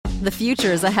The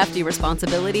future is a hefty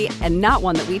responsibility and not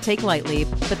one that we take lightly.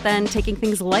 But then taking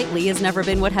things lightly has never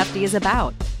been what Hefty is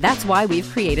about. That's why we've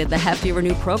created the Hefty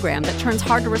Renew program that turns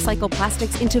hard-to-recycle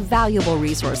plastics into valuable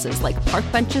resources like park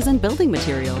benches and building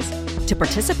materials. To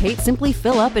participate, simply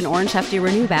fill up an orange Hefty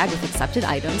Renew bag with accepted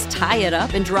items, tie it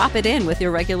up, and drop it in with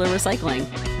your regular recycling.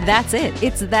 That's it.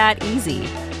 It's that easy.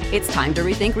 It's time to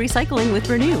rethink recycling with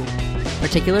Renew.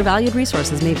 Particular valued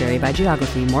resources may vary by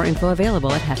geography. More info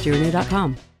available at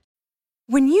heftyrenew.com.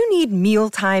 When you need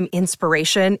mealtime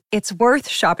inspiration, it's worth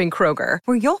shopping Kroger,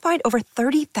 where you'll find over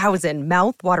 30,000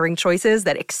 mouth-watering choices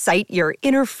that excite your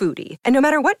inner foodie. And no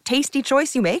matter what tasty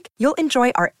choice you make, you'll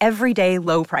enjoy our everyday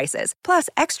low prices, plus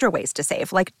extra ways to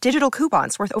save, like digital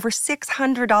coupons worth over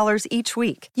 $600 each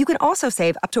week. You can also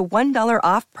save up to $1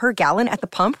 off per gallon at the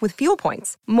pump with fuel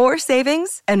points. More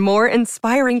savings and more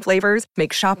inspiring flavors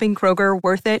make shopping Kroger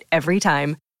worth it every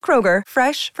time. Kroger,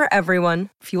 fresh for everyone.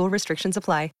 Fuel restrictions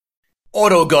apply.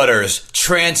 Auto Gutters,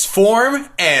 transform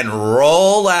and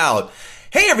roll out.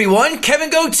 Hey everyone, Kevin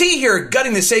Goatee here,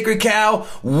 gutting the sacred cow.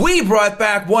 We brought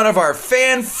back one of our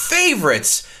fan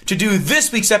favorites to do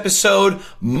this week's episode,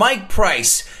 Mike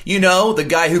Price. You know, the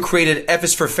guy who created F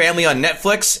is for Family on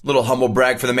Netflix. Little humble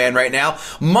brag for the man right now.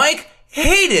 Mike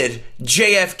hated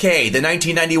JFK, the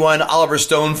 1991 Oliver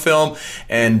Stone film,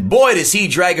 and boy does he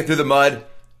drag it through the mud.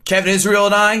 Kevin Israel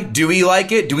and I, do we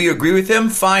like it? Do we agree with him?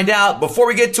 Find out. Before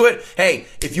we get to it, hey,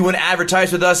 if you want to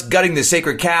advertise with us,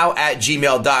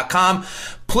 guttingthesacredcow@gmail.com.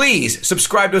 Please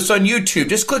subscribe to us on YouTube.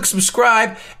 Just click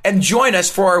subscribe and join us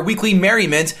for our weekly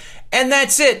merriment. And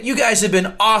that's it. You guys have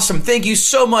been awesome. Thank you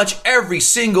so much every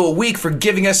single week for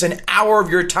giving us an hour of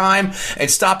your time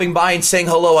and stopping by and saying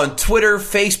hello on Twitter,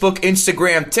 Facebook,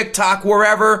 Instagram, TikTok,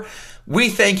 wherever. We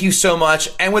thank you so much.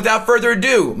 And without further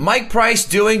ado, Mike Price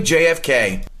doing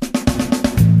JFK.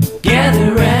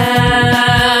 Gather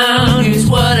round, here's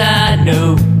what I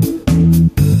know.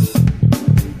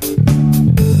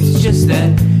 It's just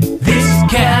that this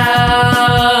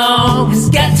cow has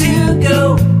got to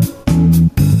go.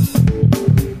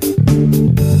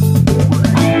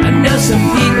 I know some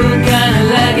people kinda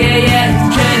like it, yeah,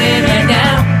 it's trending right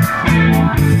now.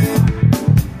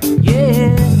 Yeah,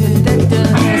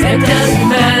 that doesn't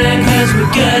matter, cause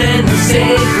we're gutting the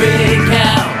sacred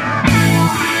cow.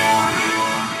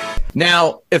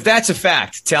 Now, if that's a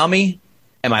fact, tell me,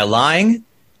 am I lying?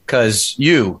 Because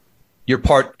you're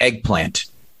part eggplant.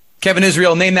 Kevin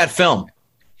Israel, name that film.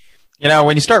 You know,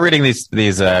 when you start reading these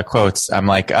quotes, I'm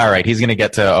like, all right, he's going to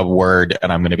get to a word,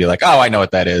 and I'm going to be like, oh, I know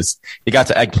what that is. He got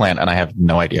to eggplant, and I have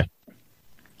no idea.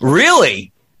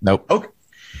 Really? Nope. Okay.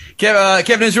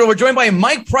 Kevin Israel, we're joined by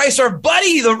Mike Price, our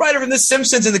buddy, the writer from The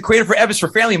Simpsons and the creator for F is for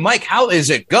Family. Mike, how is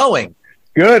it going?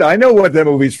 Good. I know what that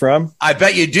movie's from. I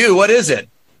bet you do. What is it?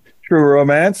 True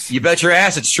Romance. You bet your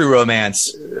ass it's True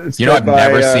Romance. You know, I've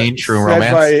never seen True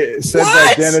Romance. Said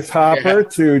by Dennis Hopper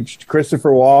to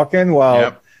Christopher Walken,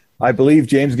 while I believe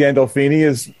James Gandolfini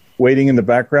is waiting in the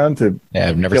background to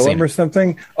I've never kill seen him or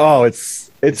something. Oh,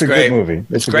 it's a great. good movie.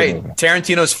 It's great.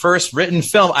 Tarantino's first written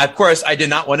film. Of course, I did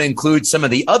not want to include some of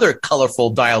the other colorful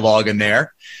dialogue in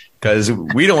there because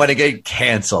we don't want to get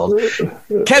canceled.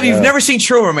 Kevin, you've never seen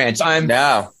True Romance. I'm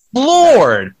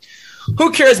floored.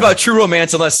 Who cares about True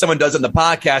Romance unless someone does it in the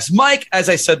podcast? Mike, as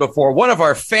I said before, one of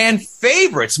our fan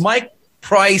favorites, Mike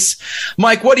Price.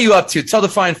 Mike, what are you up to? Tell the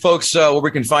fine folks where we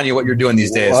can find you, what you're doing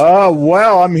these days.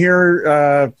 Well, I'm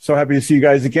here. So happy to see you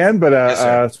guys again,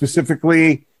 but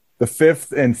specifically the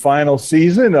fifth and final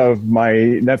season of my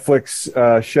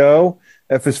Netflix show,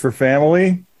 F is for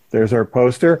Family. There's our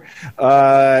poster,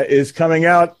 is coming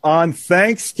out on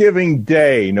Thanksgiving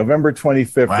Day, November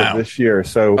 25th of this year.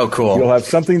 So cool. You'll have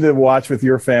something to watch with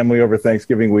your family over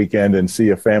Thanksgiving weekend and see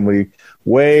a family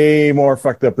way more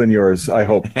fucked up than yours, I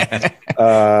hope.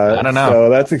 I don't know. So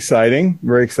that's exciting.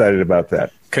 Very excited about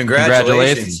that.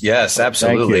 Congratulations. Yes,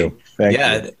 absolutely. Thank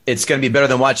you. It's going to be better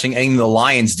than watching anything the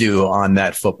Lions do on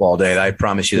that football day. I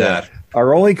promise you that.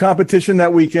 Our only competition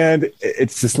that weekend,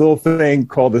 it's this little thing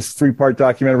called this 3-part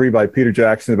documentary by Peter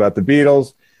Jackson about the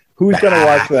Beatles. Who's going to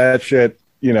watch that shit?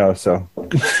 You know, so.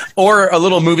 Or a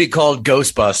little movie called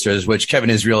Ghostbusters, which Kevin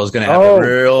Israel is going to have a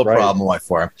real problem with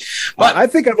for him. But I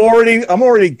think I'm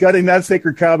already gutting that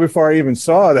sacred cow before I even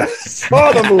saw the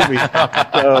movie.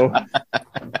 So,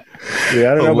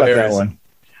 yeah, I don't know about that one.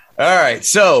 All right,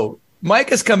 so Mike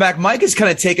has come back. Mike has kind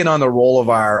of taken on the role of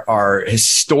our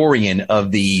historian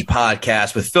of the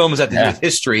podcast with films that have to do with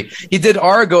history. He did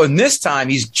Argo, and this time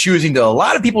he's choosing to a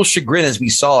lot of people's chagrin, as we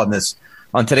saw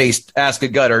on today's Ask a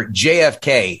Gutter,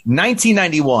 JFK,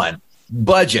 1991,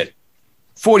 budget,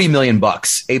 $40 million,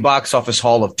 a box office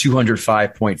haul of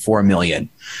 $205.4 million.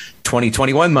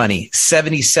 2021 money,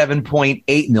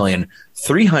 $77.8 million,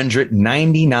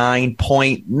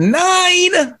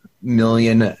 $399.9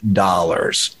 million.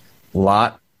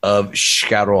 Lot of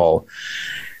schedule.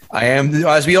 I am,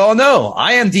 as we all know,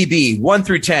 IMDb 1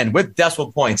 through 10 with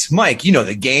decimal points. Mike, you know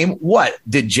the game. What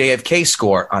did JFK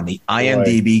score on the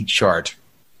IMDb chart?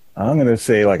 I'm going to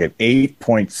say like an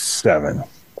 8.7.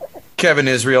 Kevin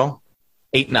Israel,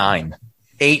 8.9.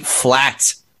 8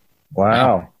 flat.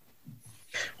 Wow.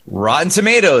 Rotten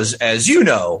Tomatoes, as you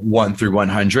know, 1 through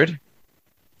 100.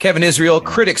 Kevin Israel,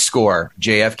 critic score,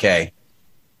 JFK. I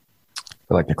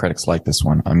feel like the critics like this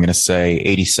one. I'm going to say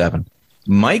 87.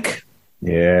 Mike?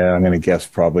 Yeah, I'm going to guess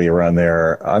probably around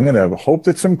there. I'm going to hope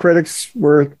that some critics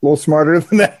were a little smarter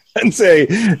than that and say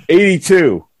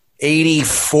 82.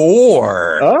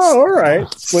 84. Oh, all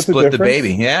right. Split the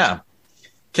baby, yeah.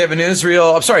 Kevin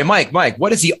Israel, I'm sorry, Mike,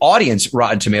 what is the audience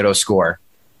Rotten Tomatoes score?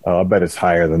 Oh, I bet it's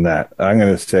higher than that. I'm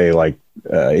going to say like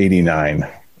 89.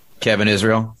 Kevin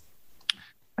Israel?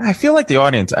 I feel like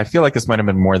this might have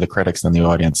been more the critics than the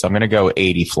audience. So I'm going to go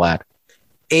 80 flat.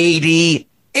 88.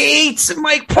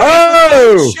 Mike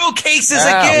showcases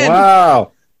again.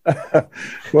 Wow.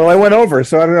 Well, I went over,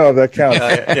 so I don't know if that counts.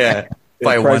 Yeah.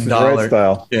 By Price is Right $1.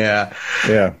 style. Yeah.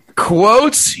 Yeah.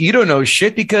 Quotes, you don't know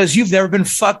shit because you've never been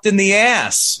fucked in the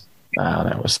ass.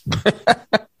 That was...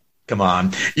 Come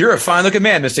on. You're a fine-looking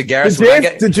man, Mr. Garris.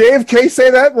 Did JFK say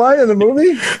that line in the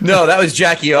movie? No, that was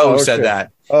Jackie O who said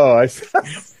that. Oh, I see.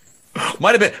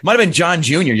 Might have been John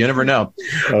Jr. You never know.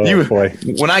 Oh, boy.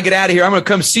 When I get out of here, I'm going to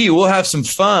come see you. We'll have some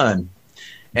fun.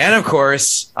 And, of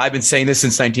course, I've been saying this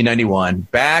since 1991.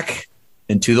 Back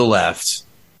and to the left.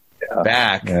 Yeah.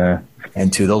 Back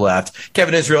and to the left.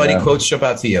 Kevin Israel, any quotes jump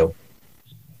out to you?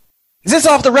 Is this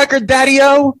off the record,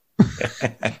 Daddy-O?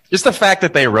 Just the fact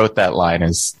that they wrote that line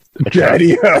is...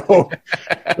 Daddy-O.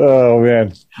 Oh,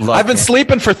 man. I've been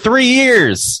sleeping for 3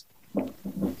 years.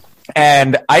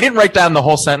 And I didn't write down the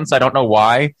whole sentence. I don't know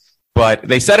why, but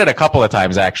they said it a couple of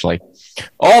times, actually.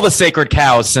 All the sacred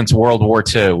cows since World War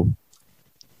II.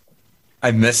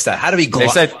 I missed that. How do we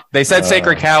They said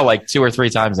sacred cow like 2 or 3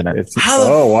 times in it.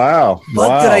 Wow.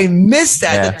 What did I miss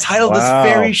that? Yeah. The title of this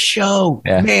very show.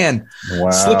 Yeah. Man.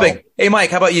 Wow. Slipping. Hey,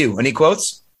 Mike, how about you? Any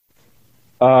quotes?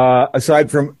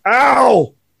 Aside from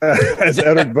ow, as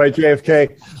uttered by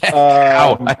JFK.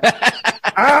 Ow!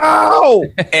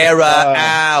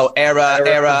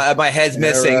 Era. My head's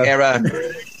missing. Era.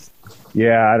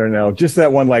 Yeah, I don't know. Just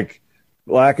that one, like,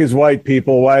 black is white,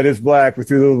 people. White is black. We're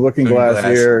through the looking glass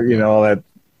here. You know, all that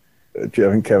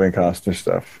Kevin Costner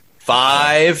stuff.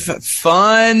 5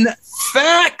 fun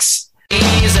facts.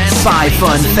 5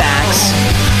 fun facts.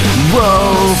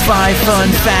 Whoa, 5 fun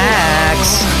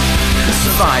facts.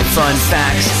 5 fun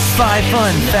facts. 5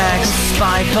 fun facts.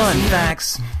 5 fun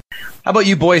facts. How about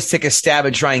you boys take a stab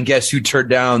and try and guess who turned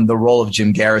down the role of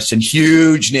Jim Garrison?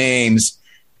 Huge names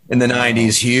in the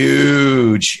 90s.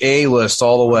 Huge. A-list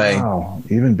all the way. Wow.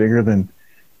 Even bigger than...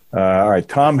 all right,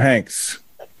 Tom Hanks.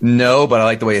 No, but I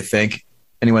like the way you think.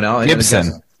 Anyone else?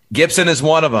 Gibson. Gibson is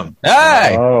one of them.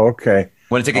 Hey! Oh, okay.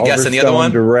 Want to take a guess on the other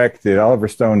one? Oliver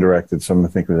Stone directed, so I'm going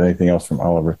to think of anything else from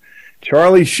Oliver.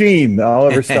 Charlie Sheen,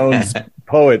 Oliver Stone's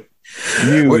poet.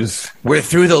 Muse. We're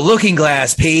through the looking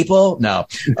glass, people. No.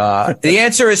 The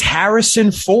answer is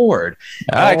Harrison Ford.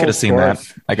 I could have seen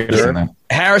that.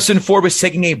 Harrison Ford was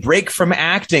taking a break from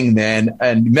acting then,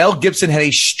 and Mel Gibson had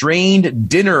a strained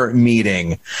dinner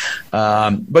meeting.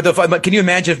 But can you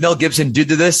imagine if Mel Gibson did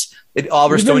this?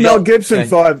 Oliver Stone. Mel Gibson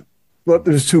thought, "Look,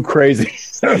 this is too crazy.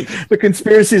 The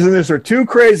conspiracies in this are too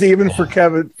crazy, even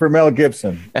for Mel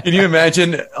Gibson." Can you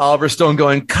imagine Oliver Stone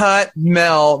going, "Cut,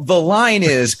 Mel. The line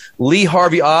is Lee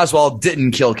Harvey Oswald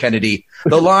didn't kill Kennedy.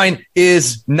 The line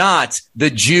is not the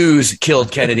Jews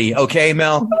killed Kennedy." Okay,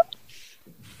 Mel.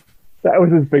 That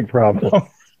was his big problem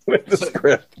with the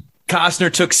script.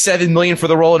 Costner took $7 million for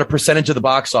the role and a percentage of the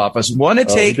box office.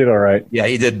 He did all right. Yeah,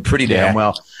 he did pretty damn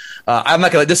well. I'm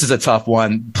not gonna. This is a tough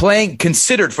one.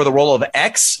 Considered for the role of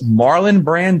Marlon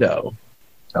Brando.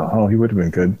 Oh, he would have been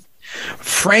good.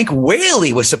 Frank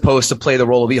Whaley was supposed to play the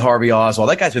role of Lee Harvey Oswald.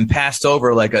 That guy's been passed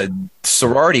over like a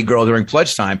sorority girl during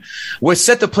pledge time. Was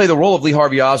set to play the role of Lee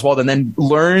Harvey Oswald and then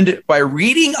learned by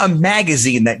reading a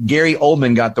magazine that Gary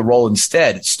Oldman got the role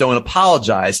instead. Stone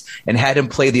apologized and had him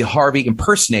play the Harvey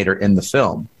impersonator in the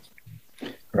film.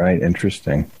 Right.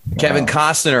 Interesting. Kevin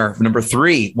Costner, number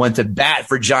 3, went to bat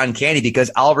for John Candy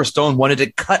because Oliver Stone wanted to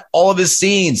cut all of his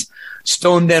scenes.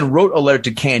 Stone then wrote a letter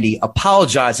to Candy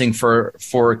apologizing for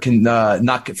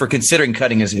considering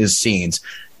cutting his scenes,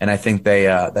 and I think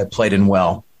they played in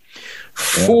well.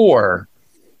 4.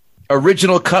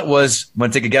 Original cut was,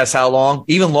 want to take a guess how long?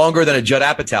 Even longer than a Judd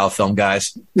Apatow film,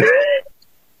 guys.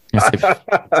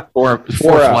 four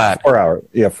flat. 4 hours.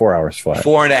 Yeah, 4 hours flat.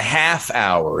 4.5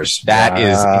 hours. That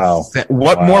is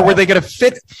what more were they going to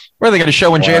fit? Were they going to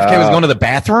show when JFK was going to the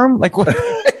bathroom? Like what?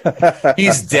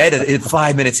 He's dead at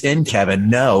 5 minutes in, Kevin.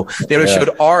 No, they would have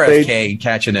showed RFK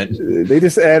catching it. They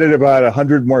just added about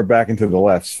 100 more back into the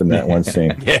lefts from that one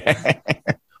scene.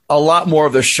 A lot more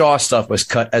of the Shaw stuff was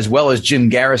cut, as well as Jim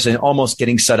Garrison almost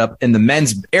getting set up in the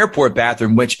men's airport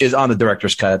bathroom, which is on the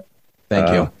director's cut. Thank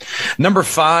you. Number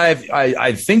 5,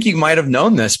 I think you might have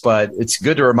known this, but it's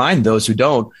good to remind those who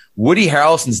don't. Woody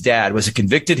Harrelson's dad was a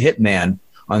convicted hitman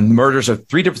on murders of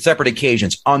 3 different separate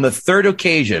occasions. On the 3rd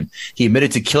occasion, he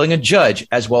admitted to killing a judge,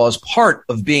 as well as part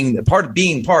of being part of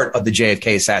the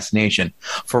JFK assassination.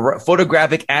 For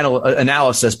photographic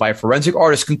analysis by a forensic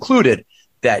artist concluded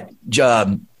that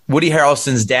Woody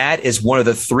Harrelson's dad is one of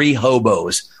the 3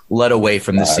 hobos led away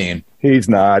from the scene. He's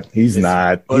not. He's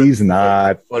not.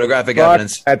 Photographic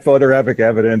evidence. At photographic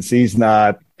evidence, he's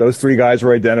not. Those 3 guys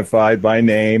were identified by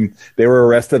name. They were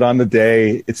arrested on the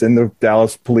day. It's in the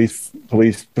Dallas Police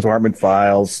Department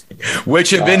files, which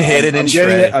have been hidden and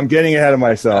shredded. I'm getting ahead of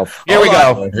myself. Here we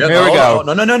go.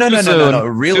 No.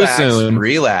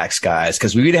 Relax, guys,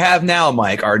 because we have now,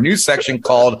 Mike, our new section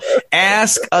called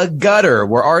Ask a Gutter,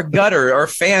 where our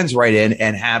fans write in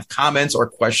and have comments or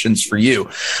questions for you.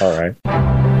 All right.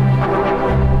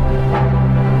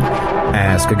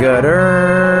 Ask a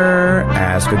gutter,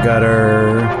 ask a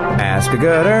gutter, ask a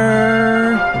gutter,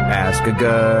 ask a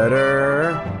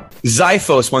gutter.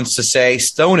 Zyphos wants to say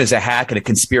Stone is a hack and a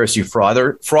conspiracy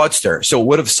fraudster, so it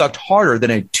would have sucked harder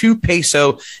than a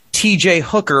 2-peso TJ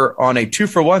Hooker on a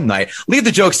 2-for-1 night. Leave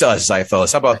the jokes to us,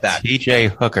 Zyphos. How about that? TJ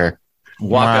Hooker.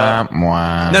 Waka.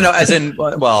 No, as in,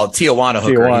 Tijuana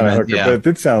Hooker. Hooker, yeah. But it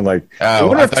did sound like. Oh, I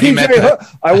wonder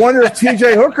if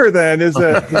TJ Hooker then is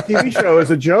a TV show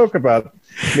is a joke about.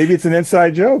 Maybe it's an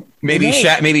inside joke. Maybe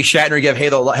Shatner gave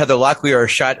Heather Locklear a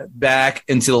shot back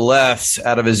into the left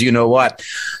out of his you-know-what.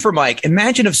 For Mike,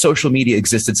 imagine if social media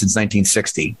existed since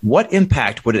 1960. What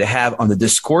impact would it have on the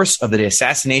discourse of the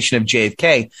assassination of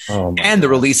JFK and the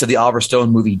release of the Oliver Stone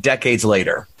movie decades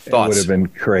later? Thoughts? It would have been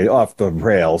crazy, off the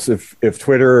rails. If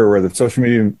Twitter or the social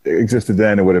media existed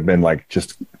then, it would have been like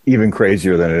just even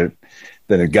crazier than it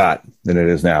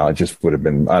is now. It just would have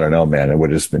been, I don't know, man. It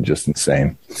would have just been just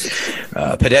insane.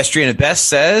 Pedestrian at Best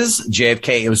says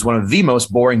JFK, it was one of the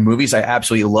most boring movies I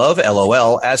absolutely love.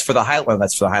 LOL. As for the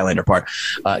that's for the Highlander part.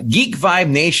 Geek Vibe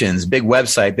Nations, big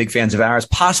website, big fans of ours.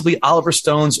 Possibly Oliver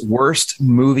Stone's worst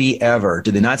movie ever.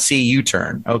 Did they not see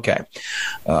U-Turn? Okay.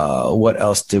 What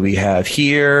else do we have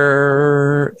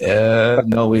here?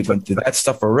 No, we went through that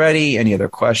stuff already. Any other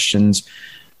questions?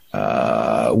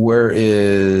 Where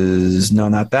is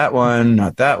not that one.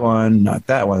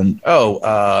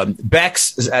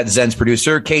 Bex at Zen's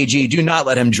producer, KG, do not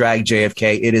let him drag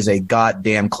JFK. It is a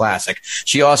goddamn classic.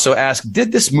 She also asked,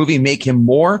 did this movie make him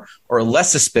more or less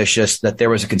suspicious that there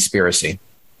was a conspiracy?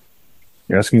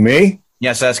 You're asking me?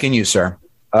 Yes, asking you, sir.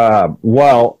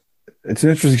 Well, it's an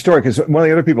interesting story because one of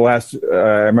the other people asked,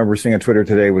 I remember seeing on Twitter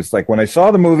today, was like, when I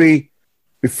saw the movie,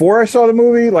 before I saw the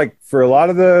movie, like for a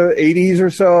lot of the 80s or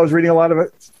so, I was reading a lot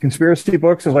of conspiracy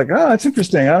books. I was like, oh, that's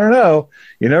interesting. I don't know.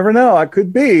 You never know. I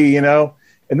could be, And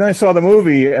then I saw the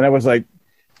movie and I was like,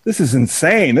 this is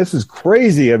insane. This is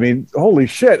crazy. I mean, holy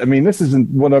shit. I mean, this is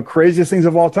one of the craziest things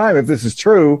of all time, if this is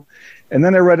true. And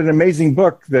then I read an amazing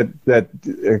book that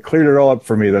cleared it all up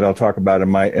for me that I'll talk about in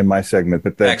my segment.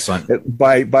 But excellent.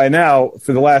 By now,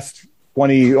 for the last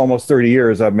 20, almost 30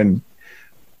 years, I've been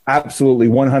absolutely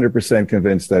 100%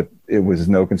 convinced that it was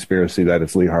no conspiracy, that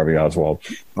it's Lee Harvey Oswald.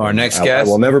 Our next guest.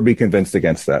 I will never be convinced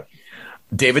against that.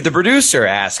 David, the producer,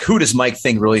 asks, who does Mike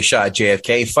think really shot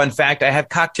JFK? Fun fact, I have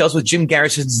cocktails with Jim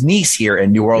Garrison's niece here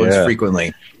in New Orleans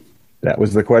frequently. That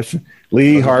was the question.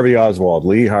 Lee Harvey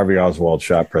Oswald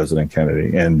shot President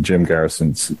Kennedy, and Jim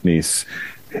Garrison's niece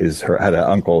had an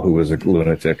uncle who was a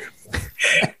lunatic.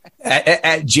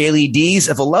 At Jaylee D's,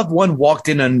 if a loved one walked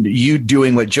in on you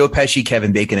doing what Joe Pesci,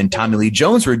 Kevin Bacon, and Tommy Lee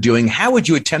Jones were doing, how would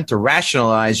you attempt to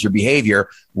rationalize your behavior?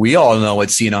 We all know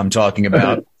what scene I'm talking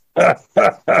about. I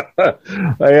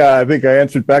think I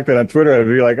answered back that on Twitter. I'd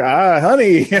be like,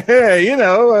 honey,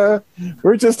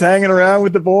 we're just hanging around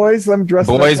with the boys. I'm dressed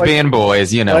boys up being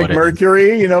boys, like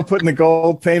Mercury, putting the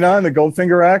gold paint on, the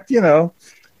Goldfinger act,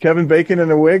 Kevin Bacon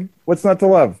in a wig. What's not to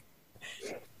love?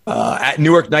 At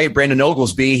Newark Night, Brandon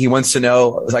Oglesby, he wants to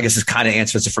know, I guess this kind of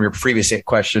answers it from your previous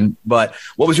question, but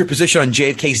what was your position on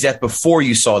JFK's death before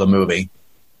you saw the movie?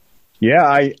 Yeah,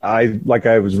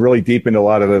 I was really deep into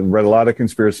read a lot of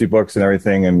conspiracy books and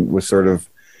everything, and was sort of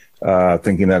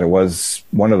thinking that it was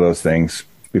one of those things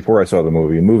before I saw the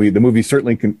movie. The movie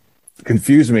certainly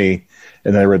confused me,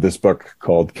 and then I read this book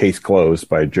called Case Closed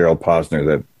by Gerald Posner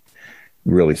that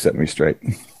really set me straight.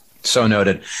 So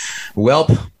noted.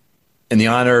 Welp, in the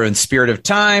honor and spirit of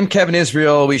time, Kevin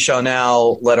Israel, we shall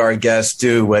now let our guest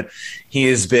do what he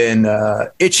has been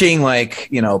itching,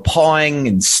 like, pawing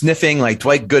and sniffing like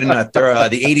Dwight Gooden after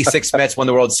the 86 Mets won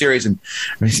the World Series and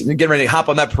getting ready to hop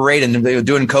on that parade and they were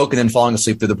doing coke and then falling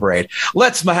asleep through the parade.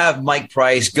 Let's have Mike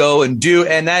Price go and do,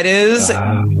 and that is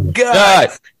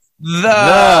Gut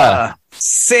the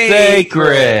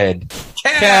Sacred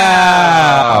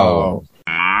Cow.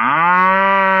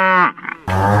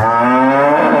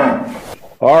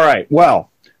 All right. Well,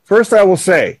 first I will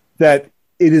say that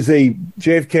it is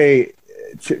JFK.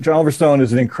 John Oliver Stone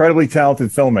is an incredibly talented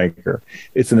filmmaker.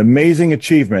 It's an amazing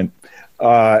achievement.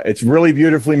 It's really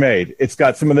beautifully made. It's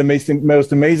got some of the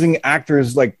most amazing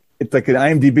actors. Like, it's like an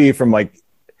IMDb from like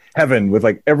heaven with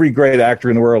like every great actor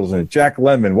in the world is in it. Jack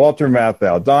Lemmon, Walter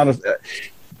Matthau, Donna.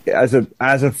 As an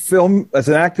active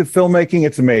filmmaking,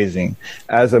 it's amazing.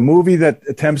 As a movie that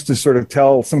attempts to sort of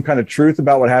tell some kind of truth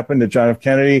about what happened to John F.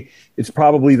 Kennedy, it's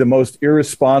probably the most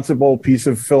irresponsible piece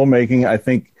of filmmaking I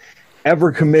think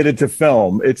ever committed to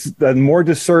film. It's done more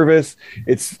disservice.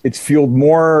 It's fueled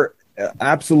more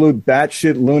absolute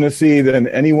batshit lunacy than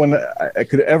anyone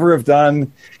could ever have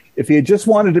done. If he had just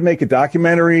wanted to make a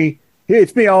documentary, hey,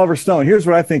 it's me, Oliver Stone, here's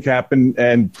what I think happened,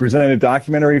 and present a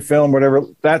documentary film, whatever,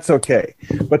 that's okay.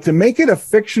 But to make it a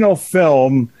fictional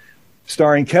film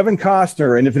starring Kevin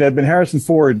Costner, and if it had been Harrison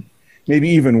Ford, maybe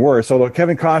even worse, although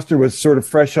Kevin Costner was sort of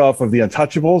fresh off of The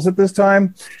Untouchables at this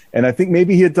time, and I think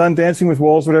maybe he had done Dancing with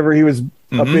Wolves, whatever, he was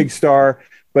a big star,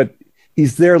 but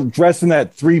he's there dressed in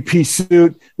that three-piece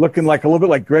suit, looking like a little bit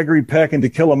like Gregory Peck in To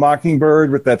Kill a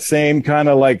Mockingbird with that same kind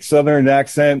of like Southern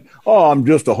accent. Oh, I'm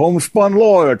just a homespun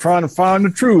lawyer trying to find the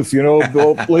truth,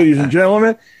 ladies and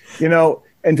gentlemen,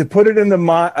 and to put it in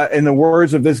the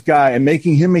words of this guy and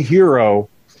making him a hero,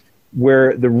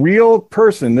 where the real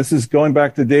person, this is going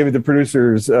back to David, the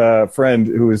producer's friend,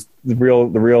 who is the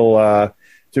real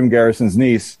Jim Garrison's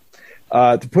niece.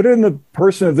 To put it in the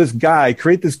person of this guy,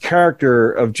 create this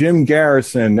character of Jim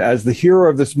Garrison as the hero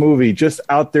of this movie, just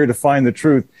out there to find the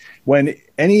truth, when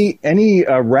any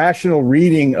rational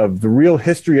reading of the real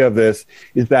history of this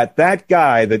is that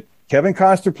guy that Kevin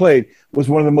Costner played was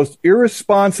one of the most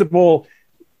irresponsible,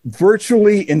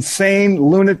 virtually insane,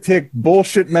 lunatic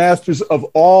bullshit masters of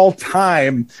all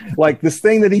time. Like, this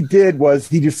thing that he did was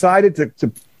he decided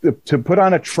to put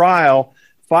on a trial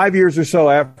 5 years or so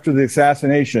after the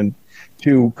assassination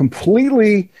to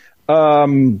completely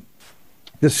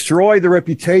destroy the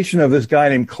reputation of this guy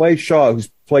named Clay Shaw, who's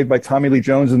played by Tommy Lee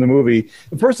Jones in the movie.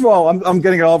 And first of all, I'm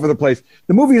getting it all over the place.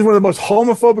 The movie is one of the most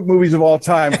homophobic movies of all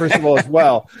time, first of all, as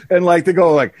well. And like, they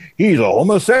go like, he's a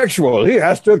homosexual, he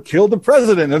has to have killed the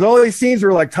president. And all these scenes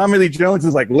were like Tommy Lee Jones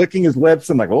is like licking his lips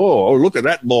and like, oh, look at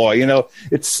that boy.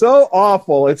 It's so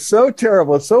awful. It's so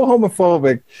terrible. It's so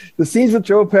homophobic. The scenes with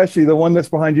Joe Pesci, the one that's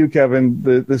behind you, Kevin,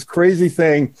 this crazy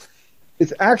thing.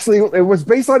 It was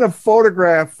based on a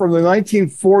photograph from the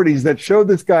 1940s that showed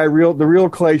this guy, the real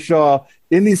Clay Shaw,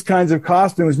 in these kinds of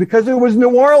costumes, because it was New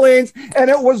Orleans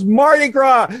and it was Mardi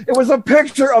Gras. It was a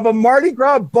picture of a Mardi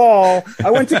Gras ball.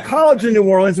 I went to college in New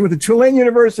Orleans, with Tulane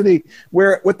University,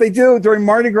 where what they do during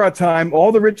Mardi Gras time,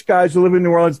 all the rich guys who live in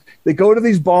New Orleans, they go to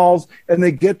these balls and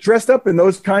they get dressed up in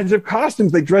those kinds of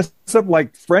costumes. They dress up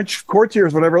like French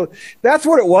courtiers, whatever. That's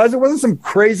what it was. It wasn't some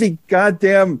crazy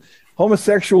goddamn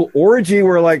homosexual orgy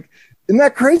where, like, in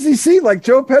that crazy scene, like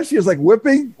Joe Pesci is like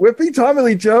whipping Tommy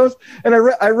Lee Jones, and I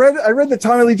read that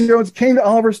Tommy Lee Jones came to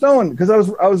Oliver Stone because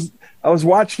I was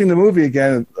watching the movie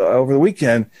again over the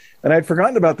weekend, and I'd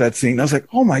forgotten about that scene. I was like,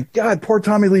 oh my God, poor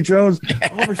Tommy Lee Jones.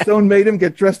 Oliver Stone made him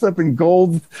get dressed up in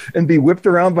gold and be whipped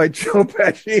around by Joe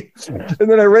Pesci. And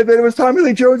then I read that it was Tommy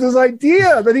Lee Jones's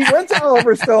idea, that he went to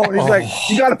Oliver Stone. He's like,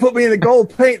 you got to put me in the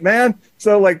gold paint, man.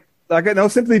 So like, I got no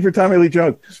sympathy for Tommy Lee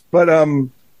Jones, but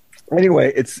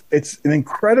anyway, it's an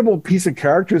incredible piece of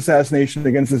character assassination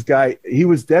against this guy. He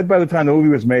was dead by the time the movie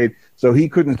was made, so he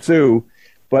couldn't sue.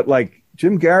 But like,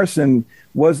 Jim Garrison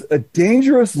was a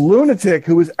dangerous lunatic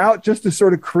who was out just to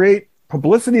sort of create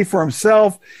publicity for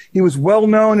himself. He was well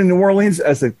known in New Orleans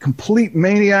as a complete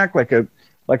maniac, like a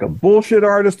bullshit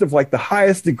artist of like the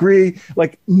highest degree,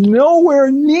 like nowhere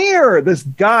near this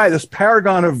guy, this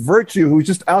paragon of virtue who's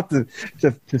just out to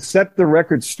set the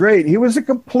record straight. He was a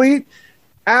complete,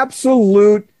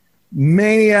 absolute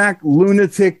maniac,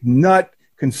 lunatic, nut,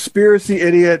 conspiracy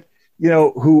idiot,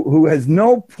 who has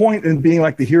no point in being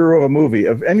like the hero of a movie.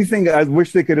 Of anything, I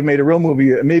wish they could have made a real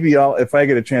movie. Maybe if I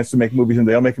get a chance to make movies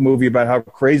someday, I'll make a movie about how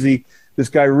crazy this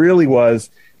guy really was.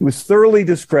 He was thoroughly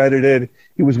discredited.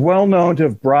 He was well known to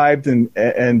have bribed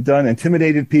and done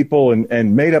intimidated people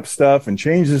and made up stuff and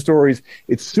changed the stories.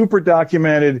 It's super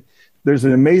documented. There's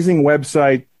an amazing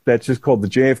website that's just called the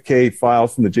JFK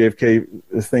Files from the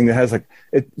JFK thing that has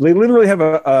they literally have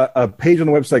a page on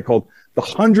the website called The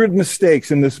 100 Mistakes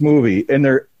in This Movie, and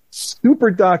they're super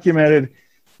documented.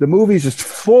 The movie's just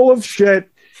full of shit.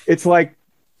 It's like,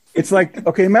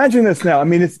 okay, imagine this now.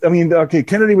 Okay,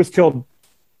 Kennedy was killed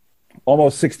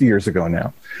almost 60 years ago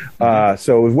now.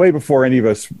 So it was way before any of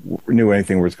us knew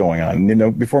anything was going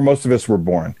on, before most of us were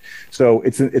born. So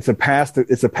it's a past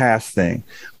thing.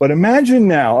 But imagine,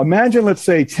 let's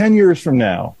say 10 years from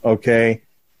now, okay,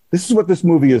 this is what this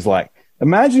movie is like.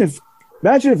 Imagine if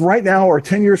right now or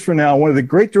 10 years from now, one of the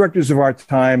great directors of our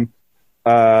time,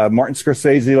 Martin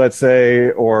Scorsese, let's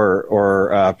say,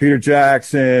 or Peter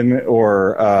Jackson,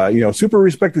 or super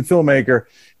respected filmmaker,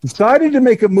 decided to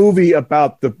make a movie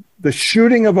about the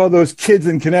shooting of all those kids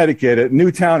in Connecticut at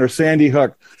Newtown or Sandy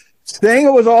Hook, saying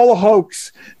it was all a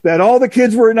hoax, that all the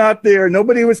kids were not there,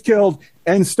 nobody was killed,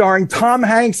 and starring Tom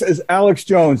Hanks as Alex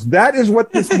Jones. That is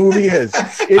what this movie is.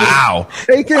 It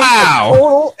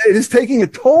is taking a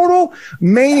total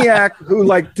maniac who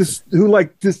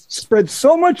just spread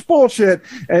so much bullshit,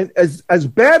 and as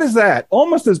bad as that,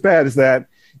 almost as bad as that,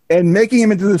 and making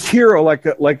him into this hero like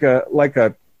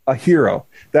a hero.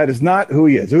 That is not who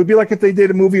he is. It would be like if they did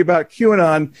a movie about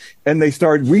QAnon and they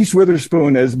starred Reese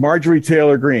Witherspoon as Marjorie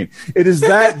Taylor Greene. It is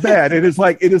that bad. It is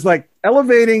like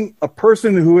elevating a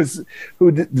person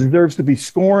who deserves to be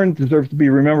scorned, deserves to be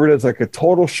remembered as like a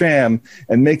total sham,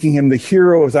 and making him the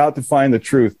hero who's out to find the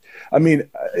truth. I mean,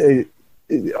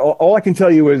 all I can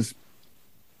tell you is,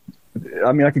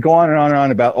 I could go on and on and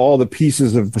on about all the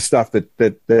pieces of the stuff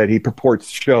that he purports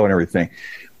to show and everything,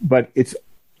 but it's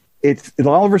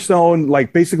Oliver Stone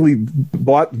basically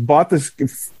bought this,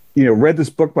 read this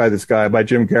book by this guy, by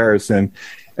Jim Garrison,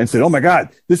 and said, "Oh my God,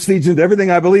 this feeds into everything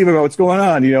I believe about what's going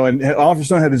on." And Oliver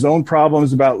Stone had his own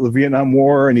problems about the Vietnam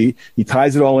War, and he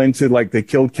ties it all into they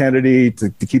killed Kennedy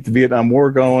to keep the Vietnam War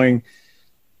going,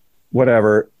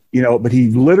 whatever, but he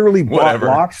literally bought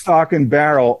lock, stock, and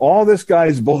barrel all this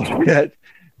guy's bullshit.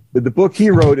 The book he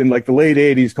wrote in the late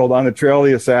 80s called On the Trail of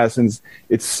the Assassins,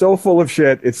 it's so full of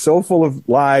shit. It's so full of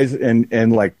lies and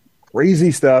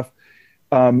crazy stuff.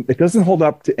 It doesn't hold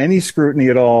up to any scrutiny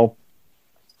at all.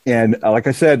 And like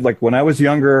I said, when I was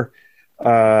younger,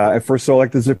 I first saw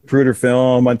the Zapruder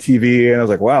film on TV, and I was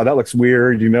like, wow, that looks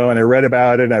weird, and I read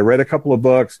about it, and I read a couple of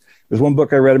books. There's one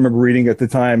book I remember reading at the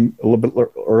time a little bit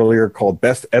earlier called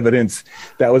Best Evidence.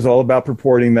 That was all about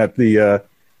purporting that the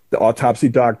autopsy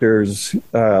doctors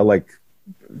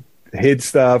hid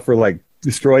stuff or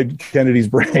destroyed Kennedy's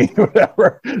brain or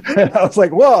whatever. And I was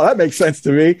like, well, that makes sense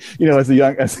to me, as a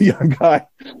young guy.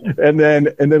 And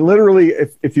then literally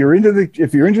if you're into the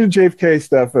JFK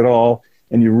stuff at all,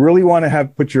 and you really want to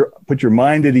put your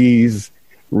mind at ease,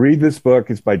 read this book.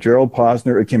 It's by Gerald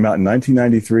Posner. It came out in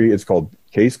 1993. It's called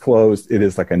Case Closed. It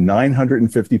is a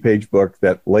 950-page book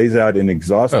that lays out in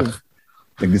exhaustive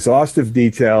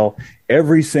detail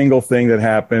every single thing that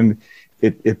happened.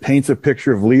 It paints a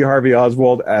picture of Lee Harvey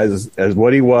Oswald as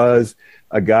what he was,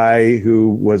 a guy who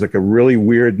was a really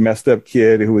weird, messed up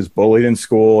kid who was bullied in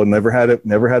school and never had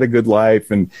a good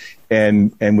life, and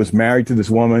was married to this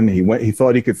woman. He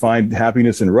thought he could find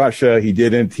happiness in Russia. He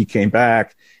didn't. He came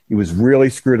back. He was really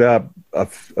screwed up, a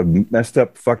messed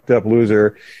up, fucked up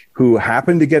loser who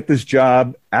happened to get this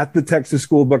job at the Texas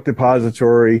School Book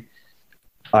Depository.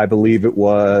 I believe it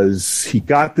was, he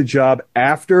got the job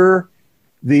after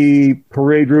the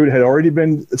parade route had already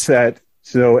been set.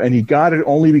 And he got it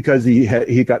only because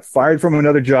he got fired from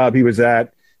another job he was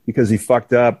at because he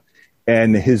fucked up.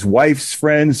 And his wife's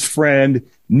friend's friend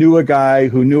knew a guy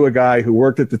who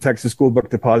worked at the Texas School Book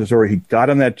Depository. He got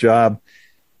him that job.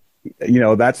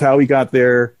 That's how he got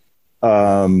there.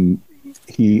 And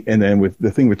then with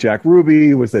the thing with Jack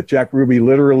Ruby was that Jack Ruby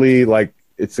literally,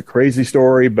 it's a crazy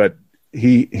story, but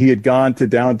he had gone to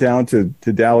downtown to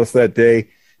Dallas that day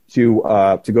to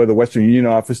go to the Western Union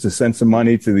office to send some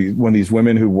money to one of these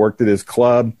women who worked at his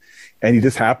club. And he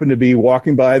just happened to be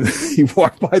walking by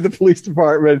the police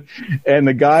department, and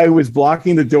the guy who was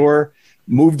blocking the door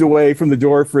moved away from the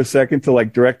door for a second to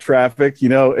direct traffic,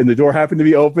 and the door happened to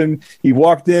be open. He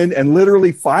walked in, and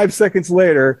literally 5 seconds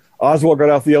later, Oswald got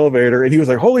off the elevator, and he was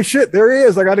like, holy shit, there he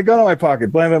is. I got a gun in my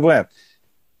pocket. Blam, blam, blam.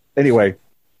 Anyway,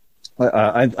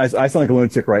 I sound like a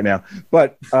lunatic right now,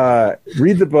 but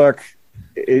read the book.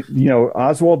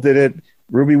 Oswald did it.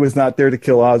 Ruby was not there to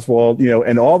kill Oswald,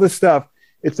 and all this stuff.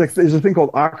 It's like there's a thing called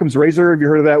Occam's razor. Have you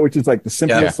heard of that? Which is like the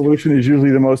simplest solution is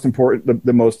usually the most important,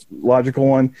 the most logical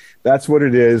one. That's what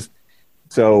it is.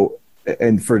 So,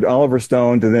 and for Oliver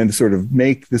Stone to then sort of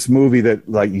make this movie that,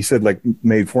 like you said, like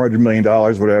made $400 million,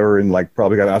 whatever, and like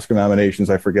probably got Oscar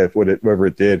nominations. I forget whatever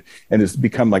it did, and it's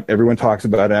become like everyone talks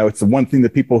about it now. It's the one thing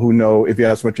that people who know, if you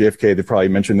ask about JFK, they probably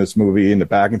mention this movie in the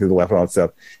back and to the left and all that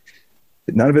stuff.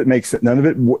 None of it makes sense. None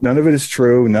of it is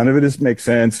true. None of it makes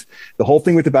sense. The whole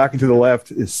thing with the back and to the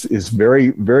left is very,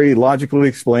 very logically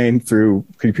explained through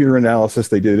computer analysis.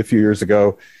 They did it a few years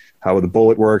ago, how the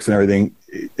bullet works and everything.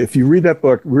 If you read that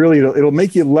book, really, it'll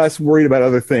make you less worried about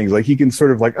other things. Like he can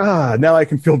sort of like, now I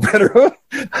can feel better.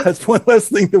 That's one less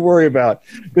thing to worry about,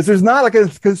 because there's not like a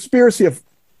conspiracy of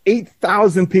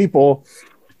 8,000 people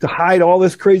to hide all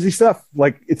this crazy stuff.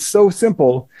 Like, it's so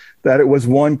simple that it was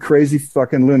one crazy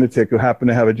fucking lunatic who happened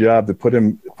to have a job to put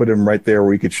him right there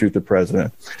where he could shoot the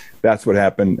president. That's what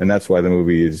happened, and that's why the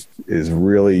movie is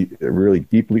really, really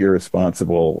deeply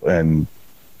irresponsible, and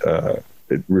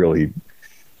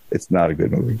it's not a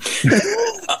good movie.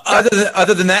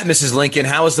 Other than that, Mrs. Lincoln,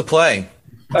 how was the play?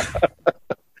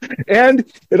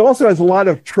 And it also has a lot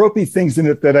of tropey things in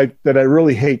it that I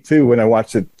really hate too when I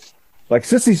watch it. Like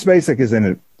Sissy Spacek is in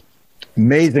it.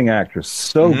 Amazing actress,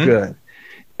 so good.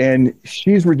 And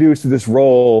she's reduced to this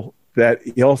role that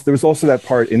there was also that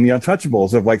part in The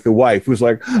Untouchables of like the wife who's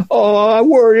like, oh, I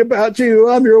worry about you.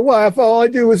 I'm your wife. All I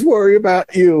do is worry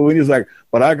about you. And he's like,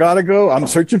 but I gotta go. I'm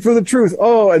searching for the truth.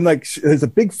 Oh, and like there's a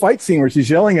big fight scene where she's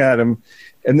yelling at him.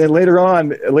 And then later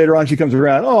on, she comes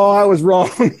around. Oh, I was wrong,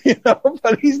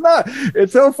 but he's not.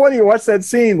 It's so funny to watch that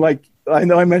scene. Like, I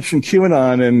know I mentioned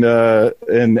QAnon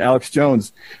and Alex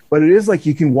Jones, but it is like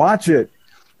you can watch it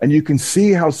and you can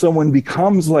see how someone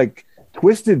becomes like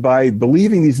twisted by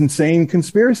believing these insane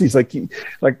conspiracies. Like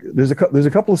there's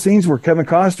a couple of scenes where Kevin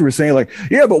Costner was saying like,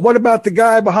 yeah, but what about the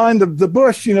guy behind the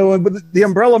bush, and with the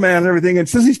umbrella man and everything? And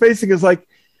Sissy Spacek is like,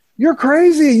 you're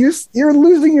crazy. You're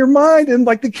losing your mind. And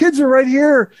like the kids are right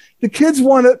here. The kids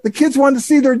want to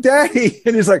see their daddy.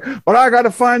 And he's like, but I got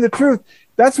to find the truth.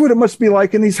 That's what it must be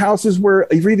like in these houses where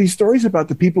you read these stories about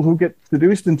the people who get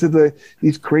seduced into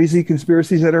these crazy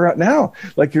conspiracies that are out now.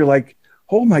 Like, you're like,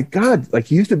 oh my God, like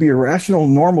you used to be a rational,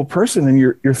 normal person and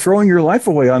you're throwing your life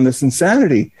away on this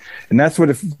insanity. And when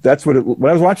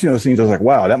I was watching those scenes, I was like,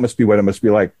 wow, that must be what it must be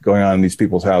like going on in these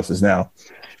people's houses now,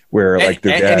 where like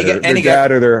their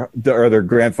dad or their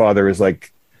grandfather is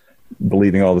like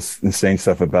believing all this insane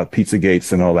stuff about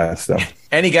Pizzagates and all that stuff.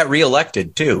 And he got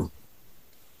reelected too.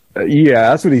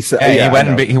 Yeah, that's what he said. Yeah,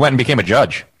 he went and became a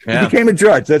judge. Yeah. He became a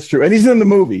judge. That's true, and he's in the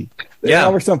movie. Yeah,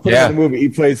 Oliver Stone put him in the movie. He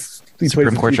plays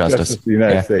Supreme Court Justice of the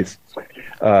United States.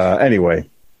 Anyway,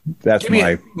 that's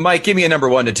Mike. Give me a number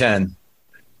 1 to 10.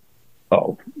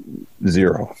 Oh,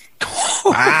 0.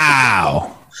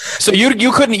 Wow. So you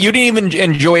didn't even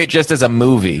enjoy it just as a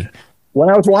movie. When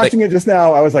I was watching it just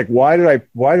now, I was like, why did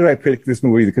I pick this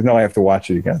movie? Because now I have to watch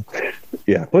it again.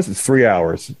 Yeah, plus it's 3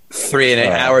 hours. 3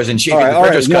 hours and chicken. All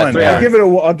right, I'll give it a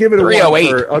 1. I'll give it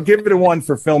a 1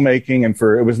 for filmmaking and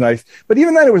for it was nice. But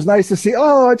even then, it was nice to see.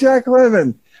 Oh, Jack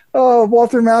Lemmon. Oh,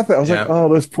 Walter Matthau. I was like, oh,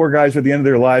 those poor guys at the end of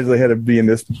their lives, they had to be in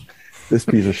this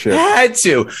piece of shit. Had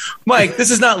to, Mike.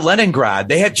 This is not Leningrad.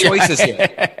 They had choices here.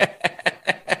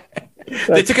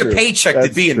 They took a paycheck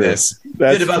to be in this.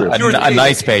 That's a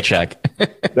nice paycheck.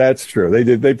 That's true. They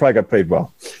did. They probably got paid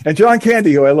well. And John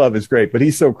Candy, who I love, is great, but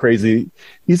he's so crazy.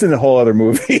 He's in a whole other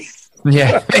movie.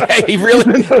 Yeah, he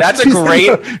really. That's a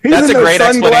great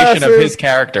explanation of his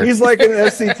character. He's like in an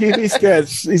SCTV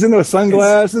sketch. He's in those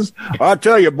sunglasses. I'll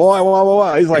tell you, boy. Blah, blah,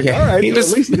 blah. He's like, all right. At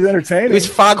least he's entertaining. He was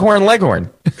Foghorn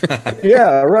Leghorn.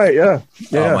 Yeah. Right. Yeah.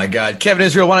 Oh my God, Kevin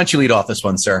Israel, why don't you lead off this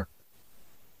one, sir?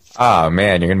 Oh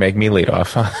man, you're gonna make me lead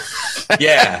off. Huh?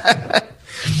 Yeah.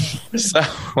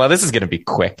 Well, this is gonna be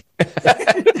quick.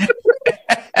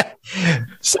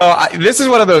 This is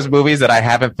one of those movies that I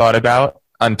haven't thought about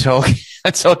until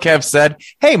Kev said,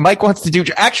 "Hey, Mike wants to do."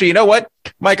 Actually, you know what,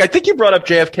 Mike? I think you brought up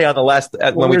JFK on the last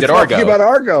when we did Argo. About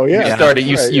Argo, yeah.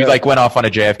 You like went off on a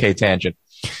JFK tangent.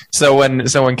 So when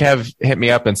Kev hit me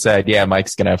up and said, "Yeah,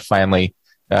 Mike's gonna finally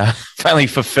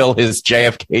fulfill his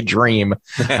JFK dream,"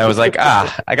 I was like,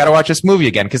 I got to watch this movie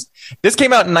again because this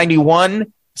came out in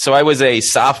 91. So I was a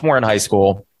sophomore in high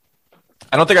school.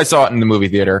 I don't think I saw it in the movie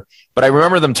theater, but I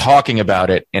remember them talking about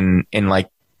it in like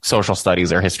social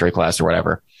studies or history class or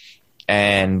whatever.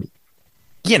 And,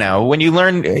 when you're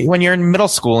in middle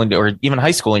school or even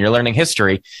high school and you're learning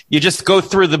history, you just go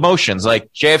through the motions.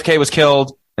 Like JFK was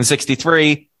killed in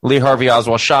 1963. Lee Harvey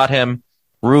Oswald shot him.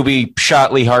 Ruby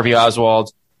shot Lee Harvey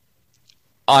Oswald.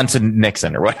 on to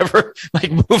Nixon or whatever,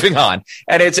 like moving on.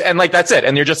 And like, that's it.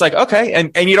 And you're just like, okay.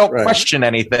 And you don't question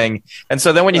anything. And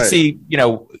so then when you see, you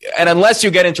know, and unless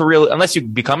you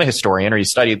become a historian or you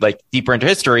studied like deeper into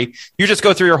history, you just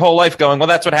go through your whole life going, well,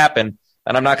 that's what happened.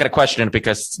 And I'm not going to question it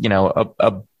because, you know,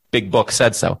 a big book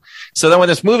said so. So then when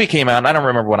this movie came out, and I don't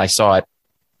remember when I saw it,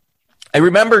 I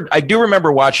do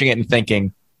remember watching it and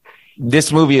thinking,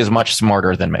 this movie is much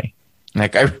smarter than me.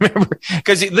 Like I remember,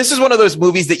 because this is one of those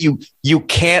movies that you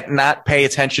can't not pay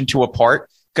attention to a part,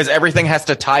 because everything has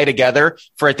to tie together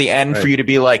for at the end for you to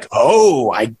be like,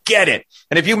 oh, I get it.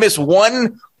 And if you miss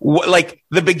one, like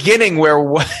the beginning where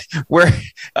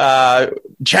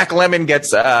Jack Lemmon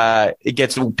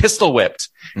gets pistol whipped,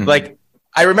 like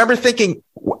I remember thinking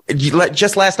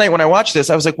just last night when I watched this,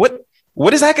 I was like,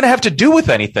 what is that going to have to do with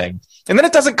anything? And then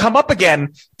it doesn't come up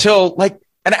again till like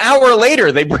an hour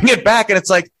later. They bring it back, and it's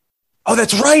like, oh,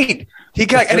 that's right.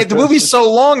 The movie's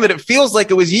so long that it feels like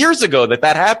it was years ago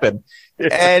that happened.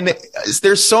 And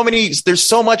there's so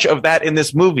much of that in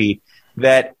this movie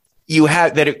that you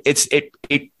have, that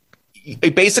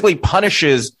it basically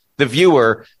punishes the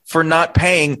viewer for not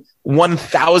paying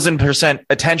 1,000%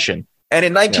 attention. And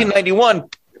in 1991,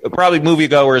 probably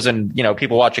moviegoers and, you know,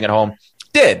 people watching at home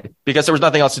did, because there was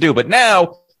nothing else to do. But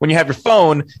now, when you have your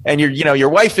phone and your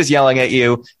wife is yelling at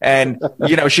you, and,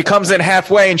 you know, she comes in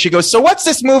halfway and she goes, so what's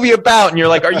this movie about? And you're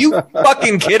like, are you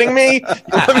fucking kidding me?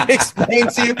 Let me explain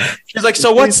to you. She's like,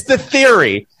 so what's the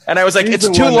theory? And I was like, it's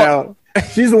too long.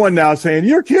 She's the one now saying,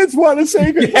 your kids want to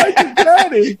say goodbye to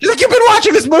Daddy. She's like, you've been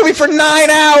watching this movie for 9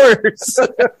 hours.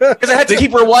 Because I had to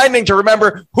keep rewinding to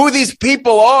remember who these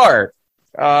people are.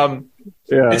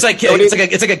 It's like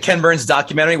a Ken Burns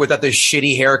documentary without the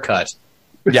shitty haircut.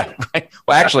 Yeah. Right.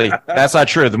 Well, actually, that's not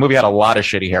true. The movie had a lot of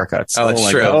shitty haircuts. Oh, it's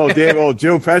true. Oh, damn. Oh,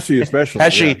 Joe Pesci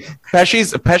especially.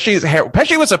 Pesci's hair.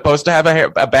 Pesci was supposed to have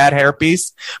a bad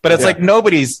hairpiece, but it's like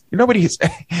nobody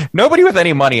with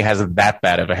any money has that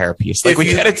bad of a hairpiece. Like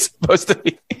it's supposed to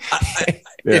be.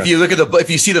 If you look at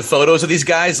if you see the photos of these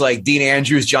guys, like Dean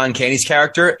Andrews, John Candy's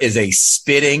character is a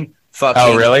spitting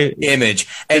fucking image,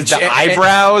 and the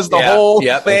eyebrows, the whole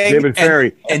thing. David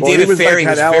Ferry, David Ferry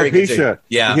had alopecia.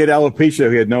 Yeah, he had alopecia.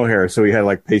 He had no hair, so he had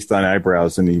like paste on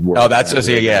eyebrows, and he wore. Oh, that's it's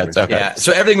okay. Yeah,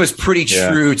 so everything was pretty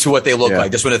true to what they look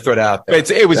like. Just want to throw it out there.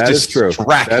 It was distracting.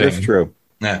 That is true.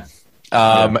 Yeah.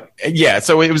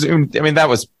 So it was. I mean, it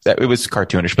was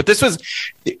cartoonish, but this was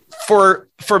for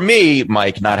me,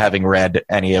 Mike, not having read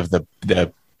any of the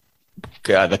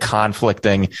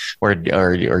conflicting or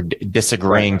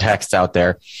disagreeing texts out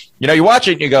there. You know, you watch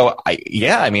it and you go,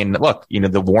 I mean, look, you know,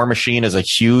 the war machine is a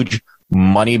huge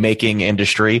money making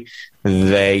industry.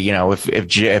 They, you know, if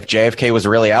JFK was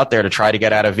really out there to try to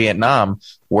get out of Vietnam,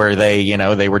 where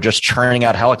they were just churning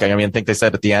out helicopters. I mean, I think they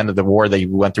said at the end of the war they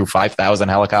went through 5,000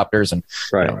 helicopters and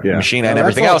machine and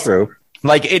everything else. True.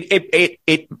 Like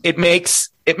it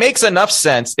makes enough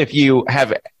sense if you're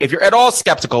at all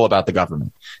skeptical about the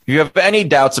government. If you have any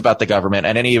doubts about the government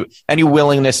and any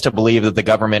willingness to believe that the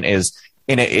government is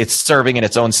it's serving in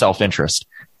its own self-interest,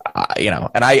 you know.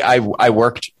 And I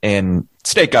worked in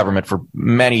state government for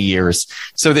many years,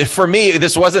 so that for me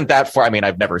this wasn't that far. I mean,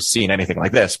 I've never seen anything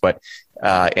like this, but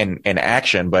in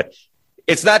action, but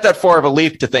it's not that far of a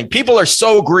leap to think people are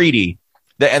so greedy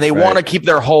and they want to keep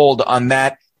their hold on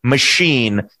that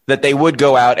machine that they would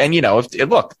go out and, you know,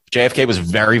 look, JFK was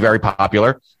very, very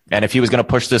popular. And if he was going to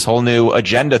push this whole new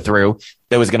agenda through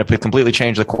that was going to completely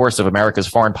change the course of America's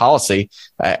foreign policy,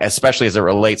 especially as it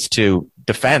relates to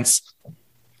defense,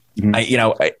 you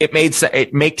know, it makes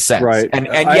sense. Right. And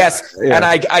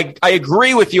I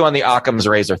agree with you on the Occam's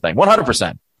razor thing.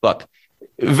 100%. Look,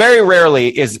 very rarely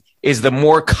is the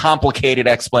more complicated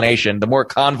explanation, the more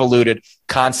convoluted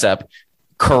concept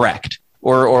correct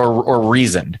or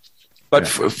reasoned. But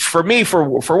for me,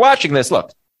 for watching this,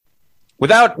 look,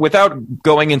 without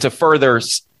going into further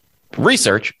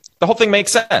research, the whole thing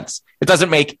makes sense. It doesn't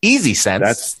make easy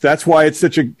sense. That's why it's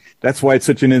such an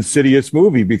insidious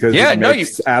movie, because it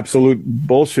makes absolute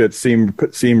bullshit seem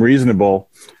reasonable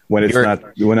when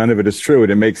when none of it is true.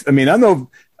 And it makes, I mean, I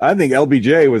think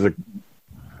LBJ was a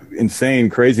insane,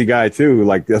 crazy guy too, who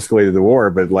like escalated the war,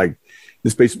 but like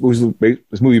this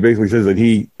movie basically says that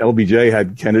LBJ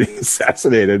had Kennedy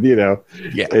assassinated, you know.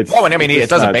 Yeah. And I mean, it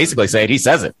doesn't basically say it. He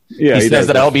says it. Yeah, he says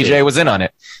that LBJ was in on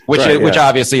it, which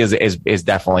obviously is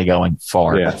definitely going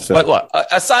far. Yeah, so. But look,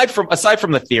 aside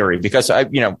from the theory, because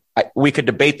we could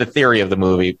debate the theory of the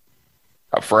movie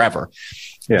forever.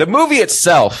 Yeah. The movie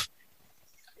itself,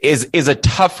 is a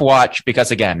tough watch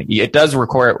because, again, it does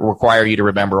require you to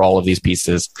remember all of these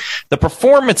pieces. The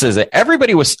performances,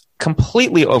 everybody was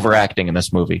completely overacting in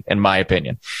this movie, in my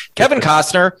opinion. Kevin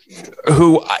Costner,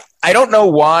 who I don't know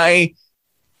why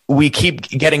we keep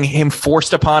getting him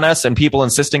forced upon us and people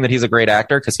insisting that he's a great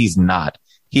actor, because he's not.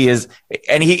 He is,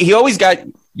 and he always got.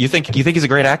 You think he's a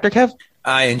great actor, Kev?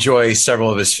 I enjoy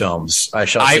several of his films. I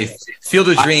shall say Field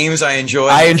of Dreams. I enjoy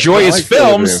his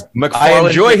films. I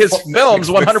enjoy his films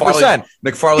 100%.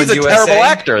 McFarlane He's a USA. terrible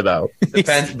actor, though.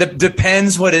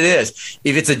 Depends what it is.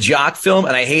 If it's a jock film,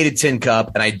 and I hated Tin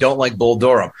Cup, and I don't like Bull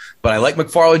Durham, but I like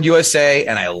McFarlane USA,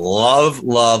 and I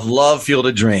love Field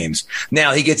of Dreams.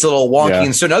 Now he gets a little wonky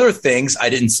in certain other things. I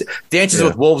didn't. Dances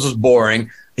with Wolves was boring.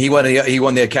 He won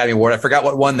the Academy Award. I forgot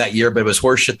what won that year, but it was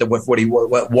horseshit that what he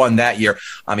won that year.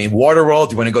 I mean, Waterworld,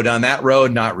 do you want to go down that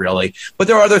road? Not really. But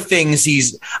there are other things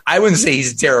I wouldn't say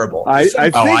he's terrible. I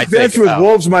think Dances with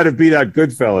Wolves might have beat out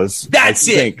Goodfellas. That's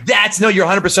it. No, you're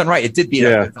 100% right. It did beat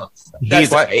out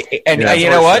Goodfellas. You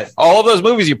know what? All of those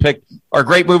movies you picked are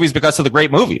great movies because of the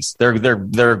great movies.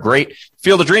 They're great.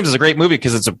 Field of Dreams is a great movie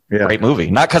because it's a great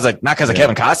movie, not because of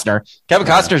Kevin Costner. Kevin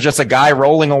Costner is just a guy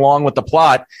rolling along with the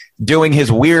plot, doing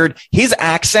his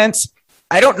accents.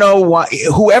 I don't know why.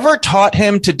 Whoever taught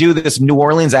him to do this New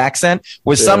Orleans accent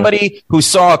was somebody who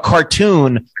saw a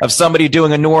cartoon of somebody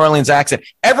doing a New Orleans accent.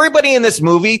 Everybody in this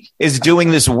movie is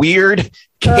doing this weird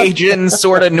Cajun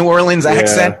sort of New Orleans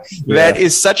accent that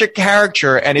is such a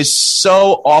caricature and is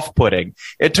so off-putting.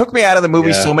 It took me out of the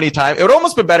movie so many times. It would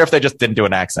almost be better if they just didn't do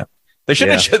an accent. They should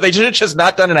have just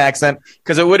not done an accent,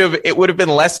 because it would have been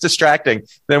less distracting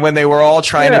than when they were all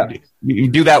trying to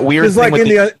do that weird thing.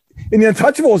 Like in the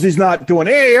Untouchables, he's not doing,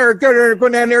 hey, you're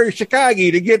going down there to Chicago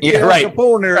to get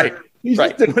Capone there. Right. He's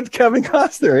just doing with Kevin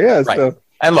Costner. Yeah. Right. So,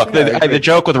 and look, the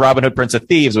joke with Robin Hood, Prince of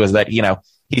Thieves was that,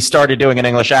 he started doing an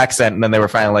English accent, and then they were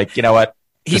finally like, you know what?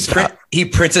 He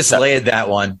Princess Leia'd that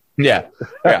one. Yeah.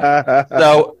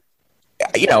 So,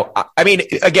 I mean,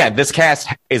 again, this cast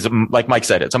is, like Mike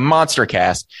said, it's a monster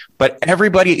cast, but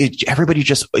everybody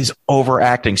just is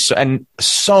overacting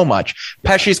so much.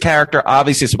 Pesci's character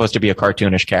obviously is supposed to be a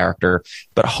cartoonish character,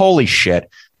 but holy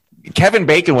shit. Kevin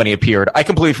Bacon, when he appeared, I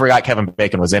completely forgot Kevin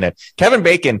Bacon was in it. Kevin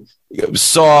Bacon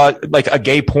saw like a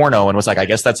gay porno and was like, I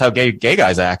guess that's how gay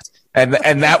guys act. And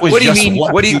that was what do you mean?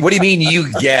 What do you mean?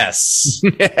 You guess?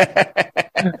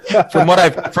 From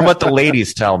what the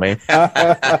ladies tell me,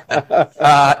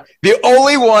 the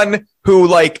only one who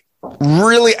like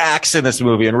really acts in this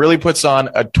movie and really puts on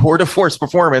a tour de force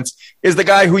performance is the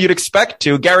guy who you'd expect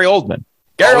to, Gary Oldman.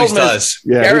 Gary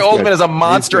Oldman is a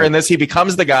monster in this. He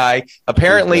becomes the guy.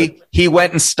 Apparently, he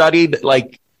went and studied,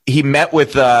 he met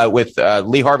with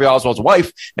Lee Harvey Oswald's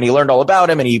wife, and he learned all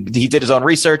about him, and he did his own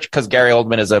research, because Gary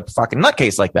Oldman is a fucking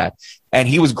nutcase like that. And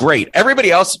he was great.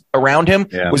 Everybody else around him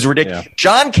was ridiculous. Yeah.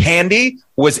 John Candy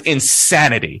was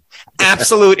insanity.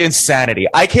 Absolute insanity.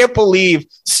 I can't believe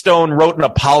Stone wrote an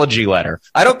apology letter.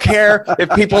 I don't care if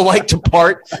people like to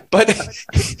part, but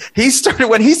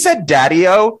when he said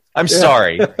Daddy-O, I'm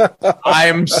sorry.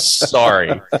 I'm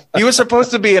sorry. He was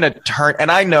supposed to be an attorney, and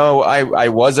I know I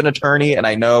was an attorney, and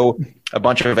I know a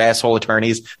bunch of asshole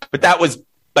attorneys, but that was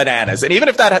bananas. And even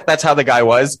if that's how the guy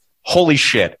was, holy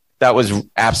shit. That was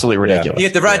absolutely ridiculous. You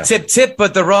get the right tip,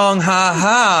 but the wrong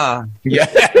ha. Yeah,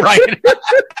 right.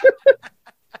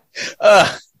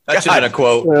 That should have been a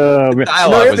quote.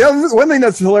 One thing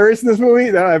that's hilarious in this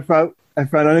movie that I found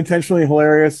unintentionally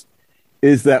hilarious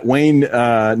is that Wayne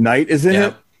Knight is in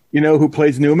it. Who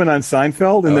plays Newman on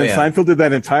Seinfeld, and Seinfeld did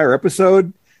that entire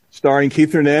episode starring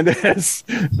Keith Hernandez.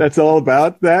 That's all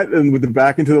about that, and with the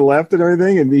back and to the left and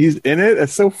everything, and he's in it.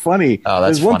 It's so funny. Oh,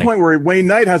 that's There's one point where Wayne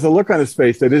Knight has a look on his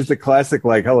face that is the classic,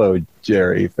 like, hello,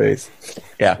 Jerry face.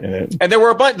 Yeah. And there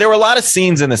were a lot of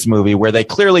scenes in this movie where they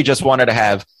clearly just wanted to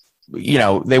have,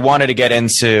 they wanted to get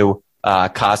into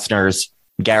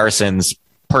Garrison's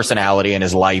personality and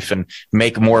his life and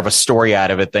make more of a story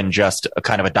out of it than just a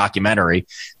kind of a documentary.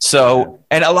 So,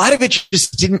 and a lot of it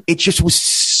just was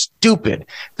stupid.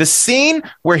 The scene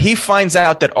where he finds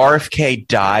out that RFK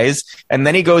dies and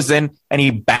then he goes in and he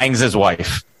bangs his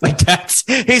wife.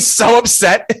 He's so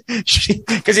upset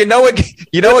because you know what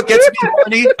gets me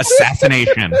horny?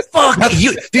 Assassination. Fuck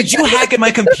you! Did you hack at my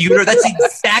computer? That's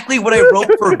exactly what I wrote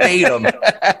verbatim.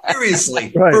 Seriously,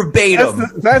 verbatim.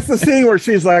 That's the scene where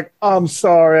she's like, "I'm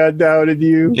sorry, I doubted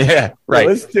you." Yeah, right.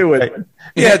 Let's do it. Right.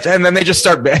 Yeah, and then they just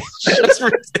start.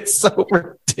 It's so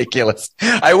ridiculous.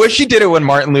 I wish he did it when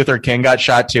Martin Luther King got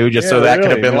shot too, just so that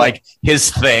could have been like his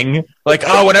thing. Like,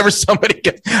 oh, whenever somebody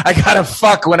gets, I gotta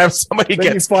fuck whenever somebody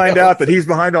then gets. you find out that he's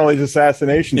behind all these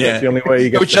assassinations. Yeah. That's the only way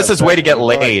he gets. It's just his way to get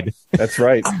laid. That's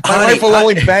right. My wife will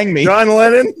only bang me. John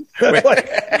Lennon.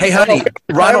 Hey, honey, I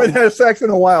Ronald. haven't had sex in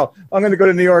a while. I'm going to go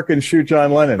to New York and shoot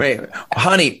John Lennon. Wait,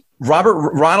 honey,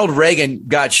 Ronald Reagan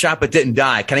got shot but didn't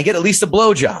die. Can I get at least a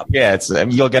blowjob? Yeah,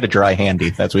 you'll get a dry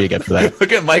handy. That's what you get for that.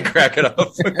 Look at Mike cracking up.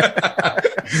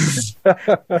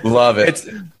 Love it.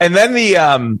 And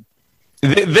then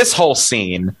this whole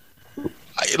scene,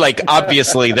 like,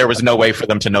 obviously there was no way for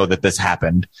them to know that this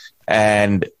happened,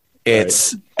 and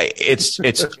it's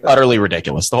utterly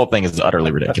ridiculous. The whole thing is utterly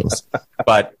ridiculous.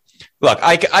 But look,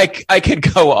 I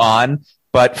could go on,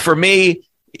 but for me,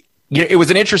 it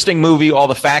was an interesting movie. All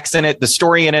the facts in it, the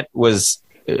story in it was.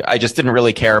 I just didn't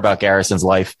really care about Garrison's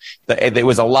life. There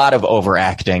was a lot of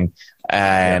overacting,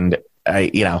 and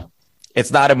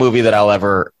it's not a movie that I'll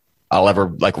ever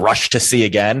like rush to see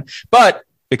again. But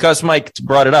because Mike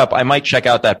brought it up, I might check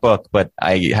out that book. But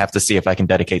I have to see if I can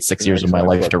dedicate 6 years of my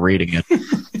life to reading it.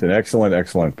 It's an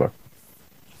excellent book.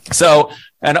 So,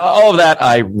 and all of that,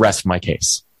 I rest my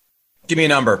case. Give me a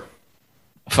number.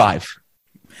 5.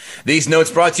 These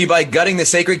notes brought to you by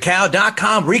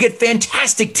GuttingTheSacredCow.com, where you get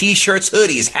fantastic T-shirts,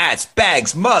 hoodies, hats,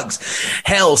 bags, mugs,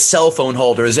 hell, cell phone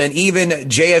holders, and even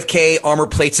JFK armor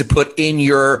plates to put in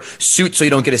your suit so you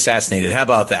don't get assassinated. How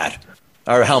about that?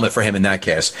 Or a helmet for him in that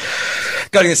case.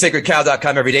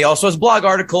 GuttingTheSacredCow.com every day also has blog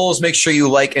articles. Make sure you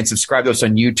like and subscribe to us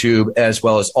on YouTube as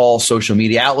well as all social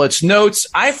media outlets. Notes,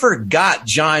 I forgot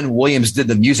John Williams did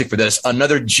the music for this.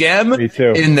 Another gem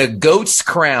in the GOAT's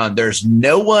crown. There's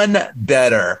no one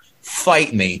better.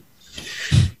 Fight me.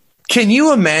 Can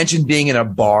you imagine being in a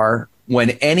bar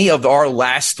when any of our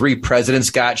last 3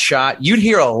 presidents got shot? You'd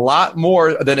hear a lot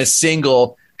more than a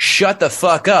single shut the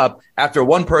fuck up after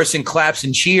one person claps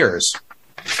and cheers.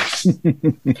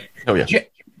 Oh, yeah.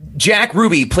 Jack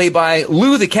Ruby, played by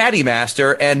Lou the Caddy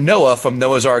Master, and Noah from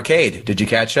Noah's Arcade. Did you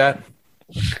catch that?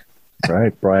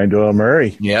 Right, Brian Doyle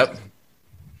Murray. Yep.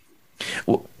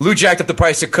 Lou jacked up the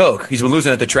price of Coke. He's been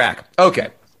losing at the track. Okay.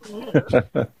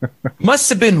 Must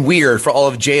have been weird for all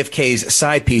of JFK's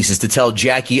side pieces to tell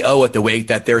Jackie O at the wake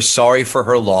that they're sorry for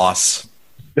her loss.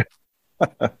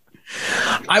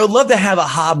 I would love to have a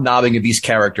hobnobbing of these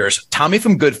characters. Tommy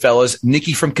from Goodfellas,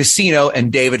 Nicky from Casino,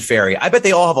 and David Ferry. I bet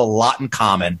they all have a lot in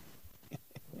common.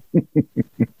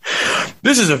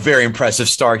 This is a very impressive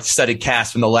star-studded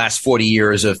cast from the last 40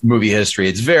 years of movie history.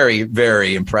 It's very,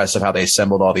 very impressive how they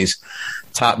assembled all these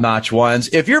top-notch ones.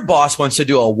 If your boss wants to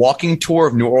do a walking tour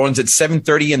of New Orleans at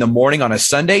 7:30 in the morning on a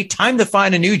Sunday, time to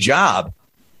find a new job.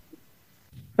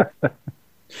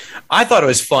 I thought it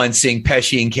was fun seeing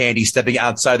Pesci and Candy stepping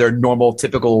outside their normal,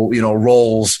 typical,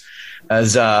 roles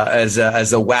as a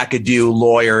wackadoo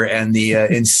lawyer and the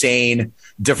insane,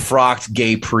 defrocked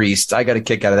gay priest. I got a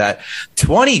kick out of that.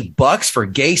 $20 for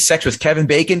gay sex with Kevin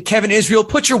Bacon. Kevin Israel,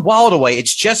 put your wallet away.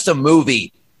 It's just a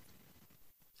movie.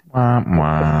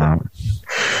 Do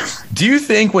you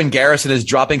think when Garrison is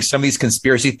dropping some of these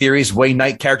conspiracy theories, Wayne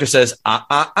Knight character says,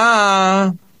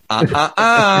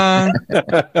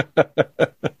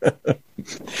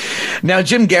 Now,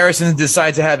 Jim Garrison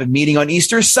decides to have a meeting on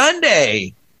Easter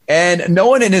Sunday, and no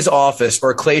one in his office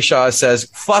or Clay Shaw says,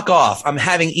 fuck off. I'm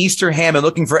having Easter ham and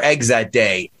looking for eggs that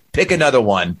day. Pick another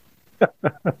one.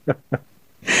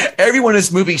 Everyone in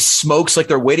this movie smokes like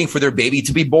they're waiting for their baby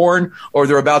to be born or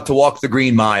they're about to walk the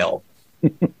Green Mile.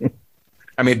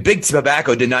 I mean, Big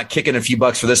Tobacco did not kick in a few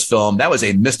bucks for this film. That was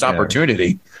a missed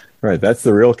opportunity. Right. That's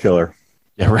the real killer.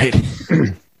 Yeah, right.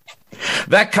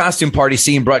 That costume party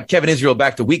scene brought Kevin Israel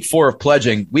back to week 4 of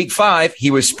pledging. Week 5,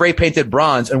 he was spray painted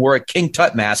bronze and wore a King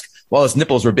Tut mask while his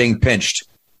nipples were being pinched.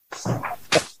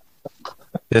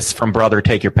 This from Brother,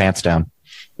 Take Your Pants Down.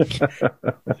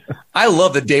 I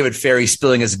love that David Ferry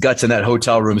spilling his guts in that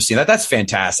hotel room scene. That's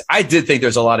fantastic. I did think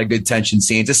there's a lot of good tension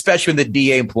scenes, especially when the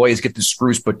DA employees get the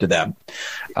screws put to them.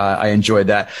 I enjoyed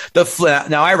that.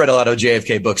 Now, I read a lot of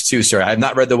JFK books too, sir. I have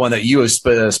not read the one that you have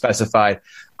specified.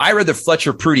 I read the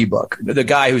Fletcher Prudy book, the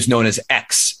guy who's known as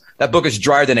X. That book is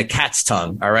drier than a cat's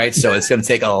tongue. All right. So it's going to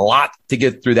take a lot to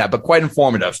get through that, but quite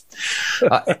informative.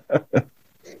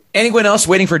 Anyone else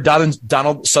waiting for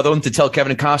Donald Sutherland to tell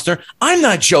Kevin Costner, I'm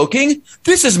not joking.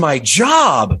 This is my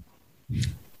job.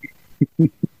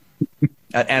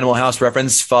 That Animal House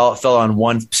reference fell on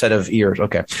one set of ears.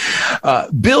 Okay.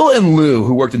 Bill and Lou,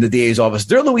 who worked in the DA's office,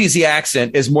 their Louisiana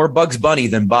accent is more Bugs Bunny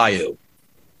than Bayou.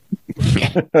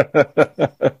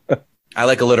 I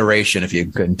like alliteration, if you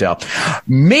couldn't tell.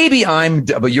 Maybe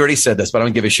but you already said this, but I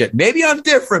don't give a shit. Maybe I'm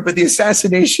different, but the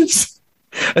assassinations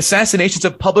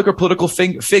of public or political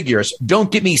figures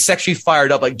don't get me sexually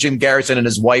fired up like Jim Garrison and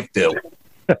his wife do.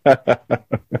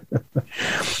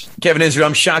 Kevin Israel,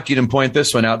 I'm shocked you didn't point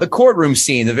this one out. The courtroom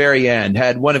scene, the very end,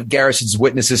 had one of Garrison's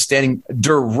witnesses standing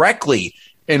directly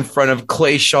in front of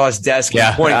Clay Shaw's desk.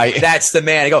 Yeah, pointing, that's the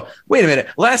man. I go, wait a minute.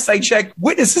 Last I checked,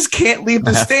 witnesses can't leave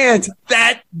the stand.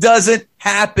 That doesn't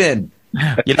happen.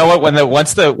 You know what?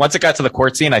 Once it got to the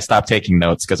court scene, I stopped taking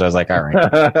notes because I was like, all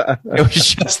right. It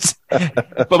was just.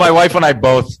 But my wife and I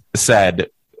both said,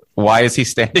 "Why is he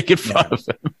standing in front of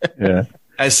him?" Yeah.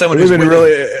 As someone it would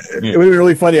have been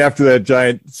really funny after that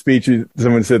giant speech.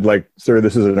 Someone said, like, "Sir,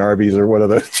 this is an Arby's," or one of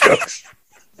those jokes.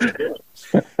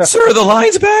 Sir, the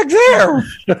line's back there.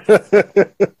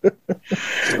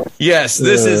 Yes,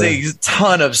 this is a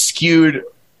ton of skewed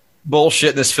bullshit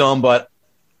in this film, but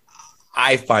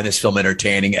I find this film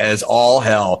entertaining as all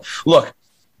hell. Look,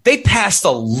 they passed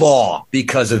a law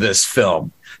because of this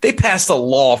film. They passed a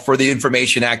law for the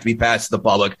Information Act to be passed to the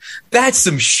public. That's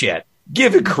some shit.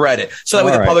 Give it credit. So that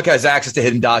way the public has access to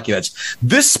hidden documents.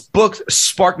 This book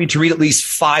sparked me to read at least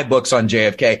 5 books on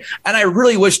JFK. And I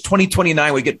really wish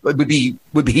 2029 would be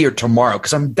here tomorrow,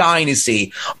 because I'm dying to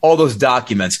see all those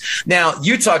documents. Now,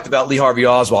 you talked about Lee Harvey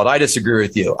Oswald. I disagree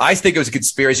with you. I think it was a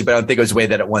conspiracy, but I don't think it was the way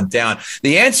that it went down.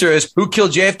 The answer is, who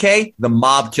killed JFK? The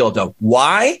mob killed him.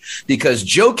 Why? Because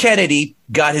Joe Kennedy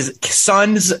got his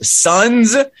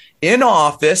sons in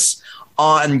office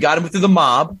and got him through the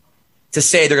mob to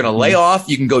say they're going to lay off.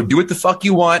 You can go do what the fuck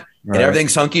you want, and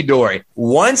everything's hunky-dory.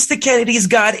 Once the Kennedys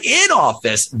got in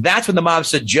office, that's when the mob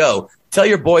said, Joe, tell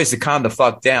your boys to calm the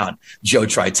fuck down. Joe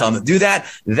tried telling them to do that.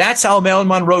 That's how Marilyn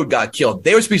Monroe got killed.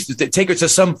 They were supposed to take her to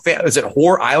some, is it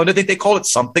Whore Island? I think they called it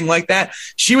something like that.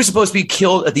 She was supposed to be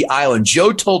killed at the island.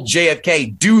 Joe told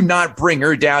JFK, do not bring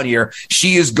her down here.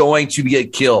 She is going to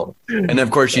get killed. And then, of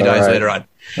course, she dies later on.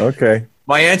 Okay.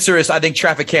 My answer is, I think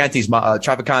Traficantes,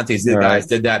 the guys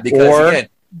did that because, again.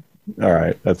 All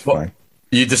right, that's fine.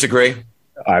 You disagree?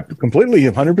 I completely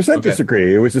 100%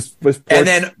 disagree. It was just this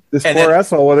poor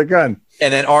asshole with a gun.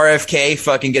 And then RFK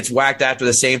fucking gets whacked after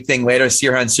the same thing later.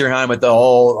 Sirhan with the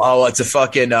whole, it's a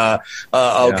fucking,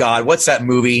 God, what's that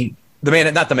movie?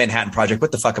 Not the Manhattan Project.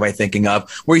 What the fuck am I thinking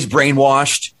of? Where he's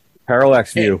brainwashed.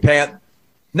 Parallax View.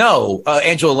 No,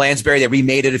 Angela Lansbury. They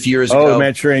remade it a few years ago. Oh,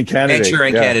 Manchurian Candidate.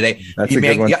 That's a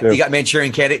good one, too. You got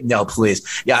Manchurian Candidate? No, please.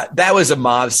 Yeah, that was a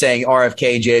mob saying,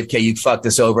 RFK and JFK, you fucked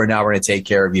us over, now we're going to take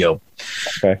care of you.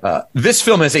 Okay. This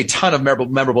film has a ton of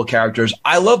memorable characters.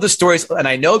 I love the stories, and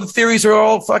I know the theories are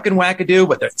all fucking wackadoo,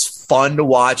 but it's fun to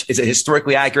watch. Is it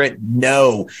historically accurate?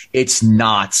 No, it's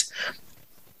not.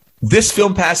 This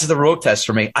film passes the road test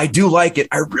for me. I do like it.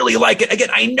 I really like it. Again,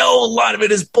 I know a lot of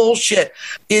it is bullshit.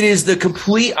 It is the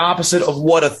complete opposite of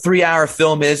what a 3-hour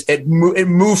film is. It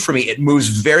moved for me. It moves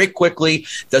very quickly.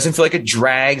 Doesn't feel like it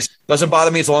drags. Doesn't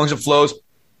bother me as long as it flows.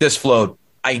 This flowed.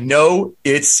 I know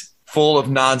it's full of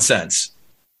nonsense,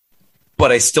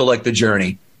 but I still like the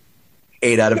journey.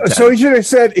 8 out of 10. So he should have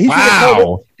said, 8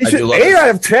 out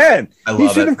of 10. He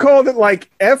should have called it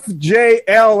like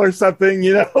FJL or something,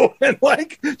 and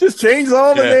like just change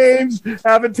all the names,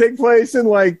 have it take place in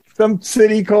like some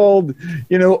city called,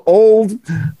 Old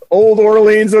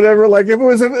Orleans, whatever. Like if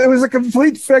it was a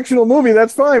complete fictional movie,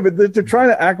 that's fine. But they're trying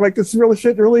to act like this real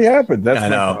shit really happened. That's I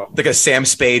know, like a Sam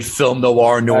Spade film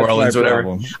noir, New Orleans, whatever.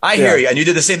 Problem. I hear you, and you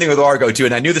did the same thing with Argo too.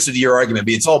 And I knew this would be your argument,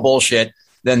 but it's all bullshit.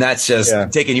 Then that's just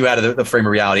taking you out of the frame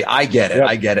of reality. I get it. Yep.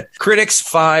 I get it. Critics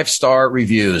 5-star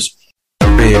reviews.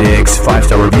 Critics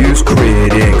 5-star reviews.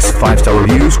 Critics 5-star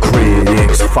reviews.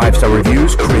 Critics 5-star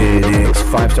reviews. Critics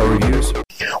 5-star reviews.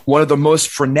 One of the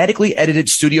most frenetically edited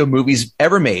studio movies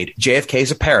ever made, JFK is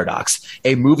a paradox,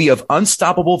 a movie of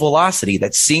unstoppable velocity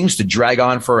that seems to drag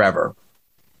on forever.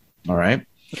 All right.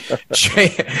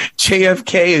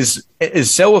 JFK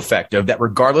is so effective that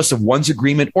regardless of one's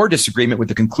agreement or disagreement with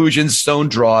the conclusions Stone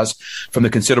draws from the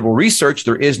considerable research,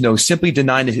 there is no simply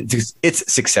denying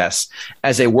its success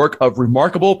as a work of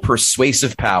remarkable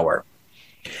persuasive power.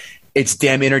 It's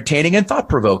damn entertaining and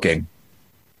thought-provoking.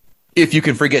 If you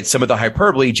can forget some of the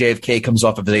hyperbole, JFK comes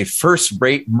off of a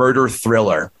first-rate murder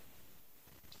thriller.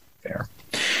 Fair.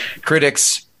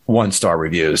 Critics 1-star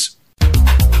reviews.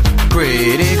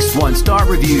 Critics 1-star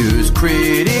reviews.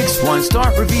 Critics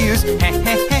 1-star reviews.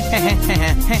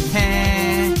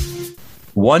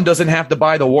 One doesn't have to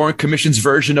buy the Warren Commission's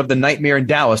version of The Nightmare in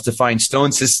Dallas to find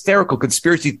Stone's hysterical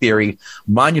conspiracy theory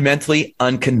monumentally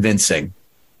unconvincing.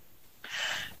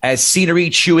 As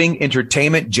scenery-chewing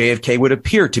entertainment, JFK would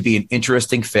appear to be an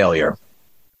interesting failure.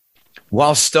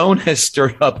 While Stone has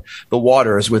stirred up the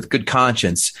waters with good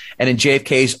conscience, and in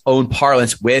JFK's own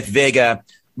parlance, with vigor,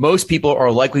 most people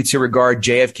are likely to regard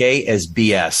JFK as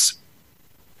BS.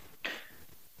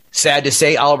 Sad to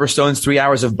say, Oliver Stone's 3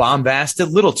 hours of bombast did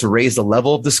little to raise the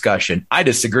level of discussion. I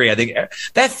disagree. I think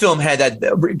that film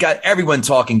got everyone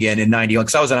talking again in 91,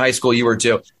 because I was in high school, you were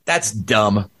too. That's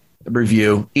dumb.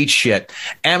 Review. Eat shit.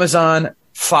 Amazon,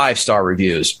 5-star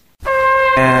reviews.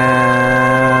 Amazon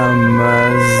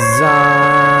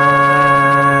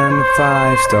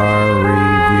 5-star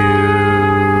reviews.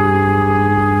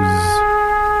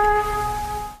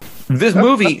 This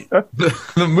movie,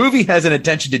 the movie has an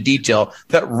attention to detail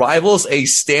that rivals a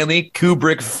Stanley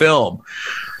Kubrick film.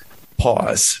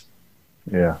 Pause.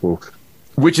 Yeah. Oof.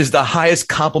 Which is the highest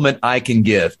compliment I can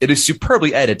give. It is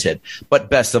superbly edited, but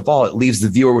best of all, it leaves the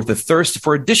viewer with a thirst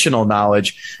for additional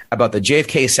knowledge about the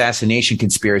JFK assassination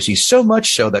conspiracy, so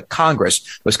much so that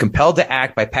Congress was compelled to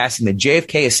act by passing the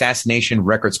JFK Assassination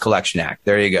Records Collection Act.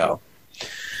 There you go.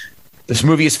 This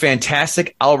movie is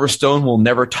fantastic. Oliver Stone will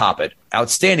never top it.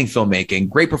 Outstanding filmmaking,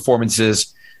 great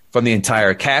performances from the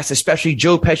entire cast, especially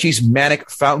Joe Pesci's manic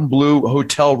Fontainebleau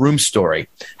hotel room story.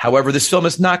 However, this film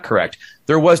is not correct.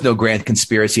 There was no grand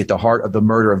conspiracy at the heart of the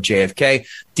murder of JFK.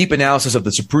 Deep analysis of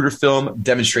the Zapruder film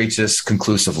demonstrates this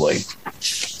conclusively.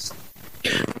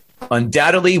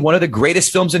 Undoubtedly, one of the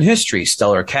greatest films in history.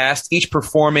 Stellar cast, each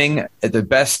performing at their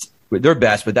best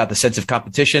without the sense of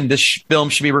competition. This film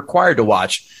should be required to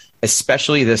watch,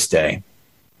 especially this day.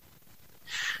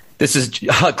 This is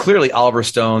clearly Oliver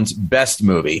Stone's best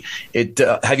movie.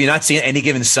 Have you not seen Any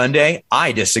Given Sunday?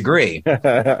 I disagree.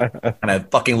 And I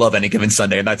fucking love Any Given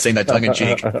Sunday. I'm not saying that tongue in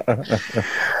cheek.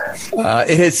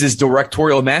 It is his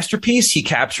directorial masterpiece. He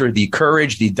captured the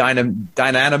courage, the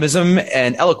dynamism,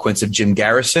 and eloquence of Jim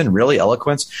Garrison, really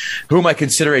eloquence, whom I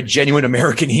consider a genuine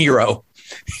American hero.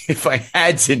 If I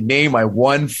had to name my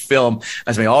one film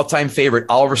as my all-time favorite,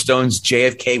 Oliver Stone's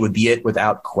JFK would be it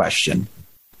without question.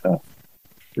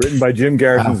 Written by Jim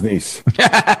Garrison's niece.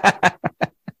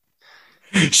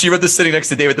 She read this sitting next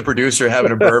to David, the producer,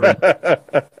 having a bourbon.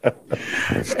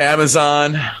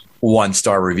 Amazon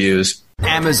 1-star reviews.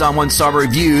 Amazon 1-star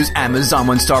reviews. Amazon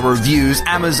 1-star reviews.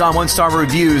 Amazon 1-star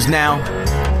reviews now.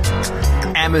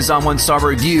 Amazon 1-star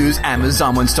reviews.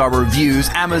 Amazon 1-star reviews.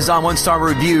 Amazon 1-star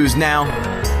reviews now.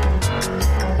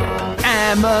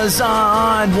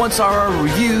 Amazon 1-star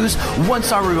reviews.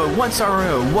 1-star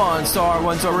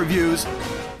reviews.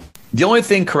 The only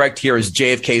thing correct here is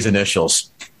JFK's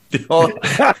initials. Good.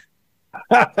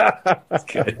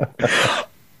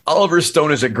 Oliver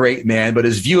Stone is a great man, but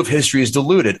his view of history is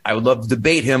diluted. I would love to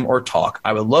debate him or talk.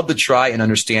 I would love to try and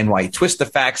understand why he twists the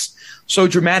facts so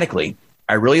dramatically.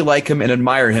 I really like him and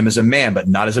admire him as a man, but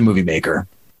not as a movie maker.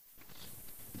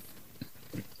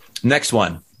 Next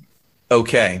one.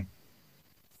 Okay.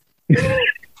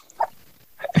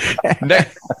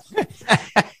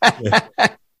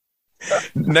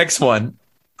 Next one.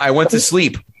 I went to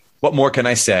sleep. What more can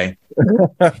I say?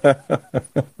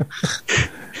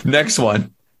 Next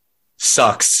one.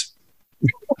 Sucks.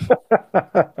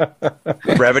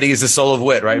 Brevity is the soul of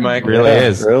wit, right, Mike? Really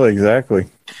is. Really, exactly.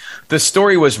 The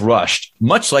story was rushed,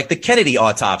 much like the Kennedy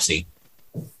autopsy.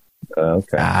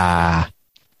 Okay.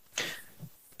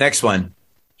 Next one.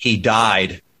 He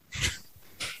died.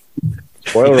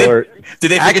 Spoiler alert.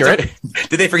 Did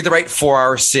they forget to write 4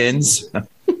 Hour Sins?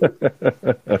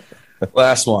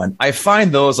 Last one. I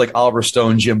find those like Oliver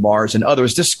Stone, Jim Mars, and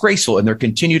others disgraceful in their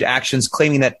continued actions,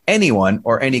 claiming that anyone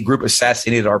or any group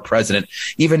assassinated our president.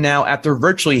 Even now, after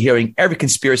virtually hearing every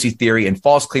conspiracy theory and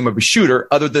false claim of a shooter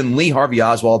other than Lee Harvey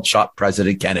Oswald shot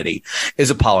President Kennedy,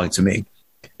 is appalling to me.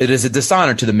 It is a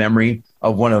dishonor to the memory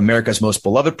of one of America's most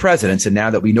beloved presidents. And now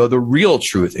that we know the real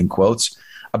truth, in quotes,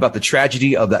 about the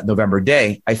tragedy of that November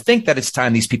day, I think that it's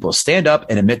time these people stand up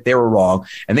and admit they were wrong,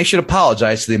 and they should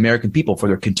apologize to the American people for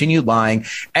their continued lying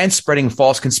and spreading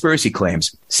false conspiracy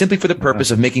claims, simply for the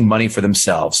purpose of making money for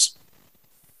themselves.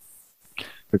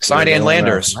 Signed, Ann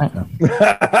Landers.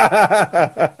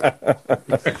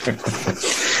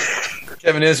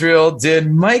 Kevin Israel,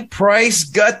 did Mike Price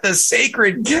gut the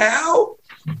sacred cow?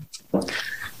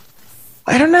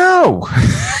 I don't know.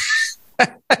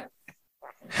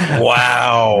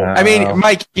 Wow. I mean,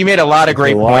 Mike, you made a lot of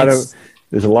great points.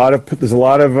 There's a lot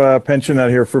of pension out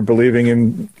here for believing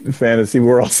in fantasy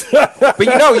worlds. But you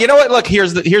know what? Look,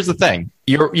 here's the thing.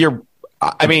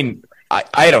 I mean,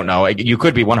 I don't know. You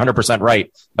could be 100%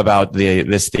 right about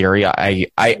this theory.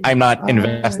 I'm not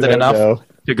invested enough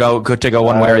to go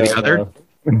one way or the other.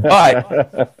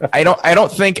 But I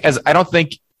don't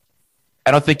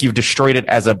think you've destroyed it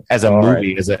as a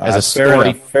movie, as a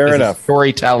story, fair enough.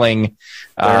 Storytelling,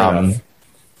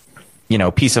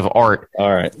 piece of art.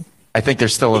 All right. I think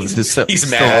there's still he's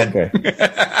mad. Okay.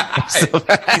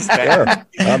 He's mad.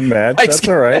 I'm mad. That's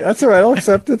all right. I'll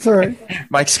accept it. It's all right.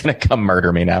 Mike's gonna come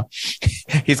murder me now.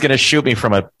 He's going to shoot me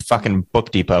from a fucking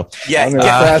Book Depot. Yeah, I'm going to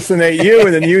fascinate you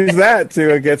and then use that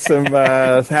to get some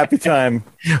happy time.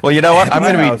 Well, you know what? I'm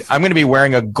going to be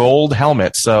wearing a gold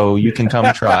helmet, so you can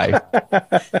come try.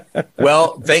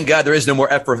 Well, thank God there is no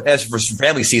more F for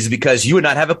Family season because you would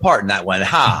not have a part in that one.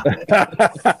 Ha!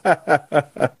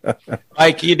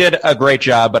 Mike, you did a great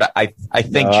job, but I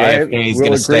think JFK is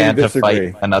going to stand to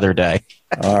fight another day.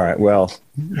 All right. Well,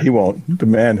 he won't. The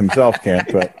man himself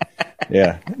can't, but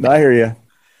yeah, I hear you.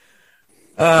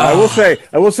 I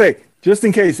will say, just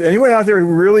in case anyone out there who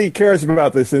really cares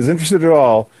about this is interested at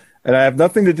all, and I have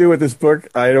nothing to do with this book.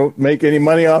 I don't make any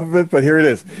money off of it, but here it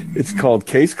is. It's called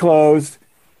Case Closed.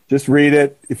 Just read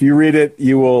it. If you read it,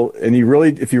 you will, and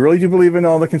if you really do believe in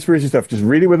all the conspiracy stuff, just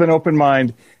read it with an open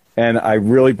mind. And I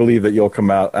really believe that you'll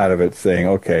come out of it saying,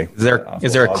 okay. Is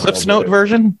there a Cliff's Note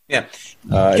version? Yeah.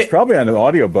 It's probably on an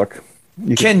audiobook.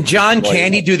 Can John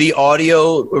Candy do the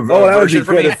audio version? That would be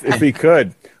good if he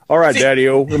could. All right,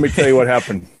 Daddy-O, let me tell you what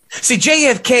happened. See,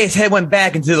 JFK's head went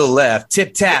back into the left,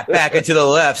 tip-tap back into the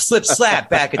left, slip-slap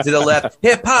back into the left,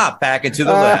 hip-hop back into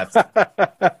the left.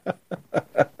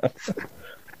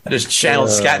 I just channeled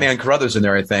Scatman Carruthers in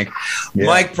there, I think. Yeah.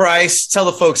 Mike Price, tell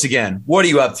the folks again. What are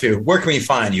you up to? Where can we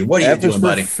find you? What are you doing,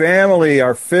 buddy? Family,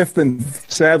 our fifth and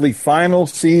sadly final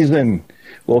season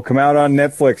will come out on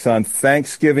Netflix on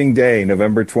Thanksgiving Day,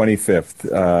 November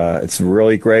 25th. It's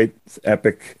really great. It's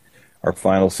epic. Our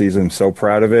final season, I'm so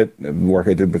proud of it. The work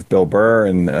I did with Bill Burr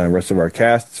and the rest of our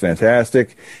cast, it's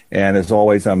fantastic. And as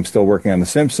always, I'm still working on The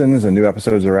Simpsons, and new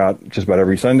episodes are out just about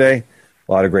every Sunday.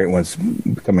 A lot of great ones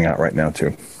coming out right now,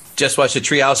 too. Just watched the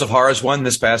Treehouse of Horrors one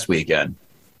this past weekend.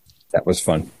 That was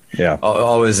fun. Yeah.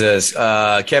 Always is.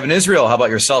 Kevin Israel, how about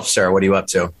yourself, Sarah? What are you up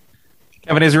to?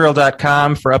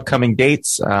 KevinIsrael.com for upcoming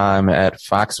dates. I'm at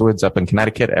Foxwoods up in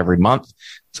Connecticut every month.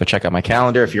 So check out my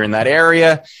calendar if you're in that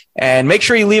area. And make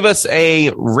sure you leave us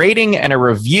a rating and a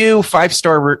review,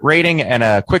 5-star rating and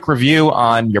a quick review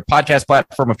on your podcast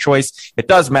platform of choice. It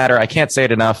does matter. I can't say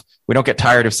it enough. We don't get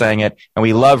tired of saying it. And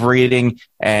we love reading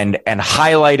and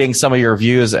highlighting some of your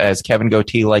reviews as Kevin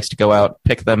Goatee likes to go out,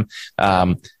 pick them.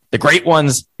 The great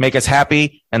ones make us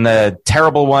happy, and the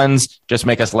terrible ones just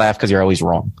make us laugh because you're always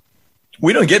wrong.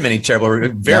 We don't get many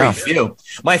terrible, very few.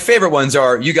 My favorite ones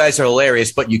are, you guys are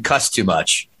hilarious, but you cuss too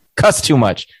much. Cuss too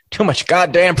much. Too much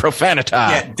goddamn profanity.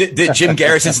 Yeah, did Jim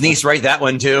Garrison's niece write that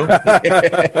one too?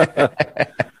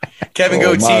 Kevin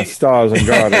Goatee. My stars and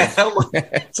garters.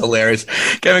 It's hilarious.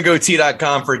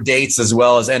 KevinGoatee.com for dates as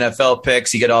well as NFL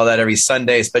picks. You get all that every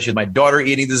Sunday, especially with my daughter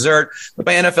eating dessert. With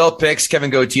my NFL picks,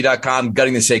 KevinGoatee.com,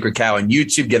 Gutting the Sacred Cow on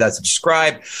YouTube. Get that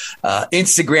subscribe.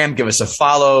 Instagram, give us a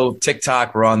follow.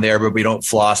 TikTok, we're on there, but we don't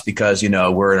floss because,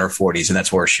 we're in our 40s and that's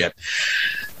horseshit.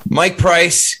 Mike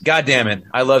Price, God damn it.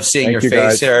 I love seeing your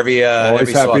face there every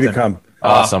Always happy often. to come.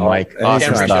 Awesome, Mike.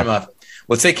 Awesome stuff.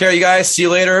 Well, take care, you guys. See you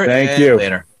later. Thank you.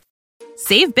 Later.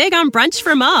 Save big on brunch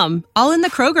for mom, all in the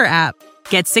Kroger app.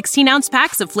 Get 16-ounce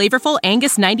packs of flavorful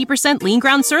Angus 90% lean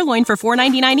ground sirloin for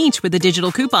 $4.99 each with a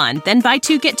digital coupon. Then buy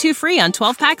 2, get 2 free on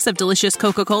 12 packs of delicious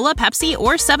Coca-Cola, Pepsi,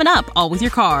 or 7-Up, all with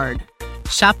your card.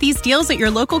 Shop these deals at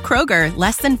your local Kroger,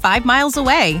 less than 5 miles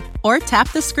away. Or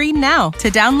tap the screen now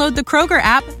to download the Kroger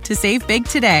app to save big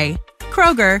today.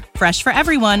 Kroger, fresh for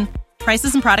everyone.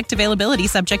 Prices and product availability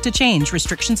subject to change.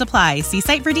 Restrictions apply. See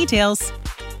site for details.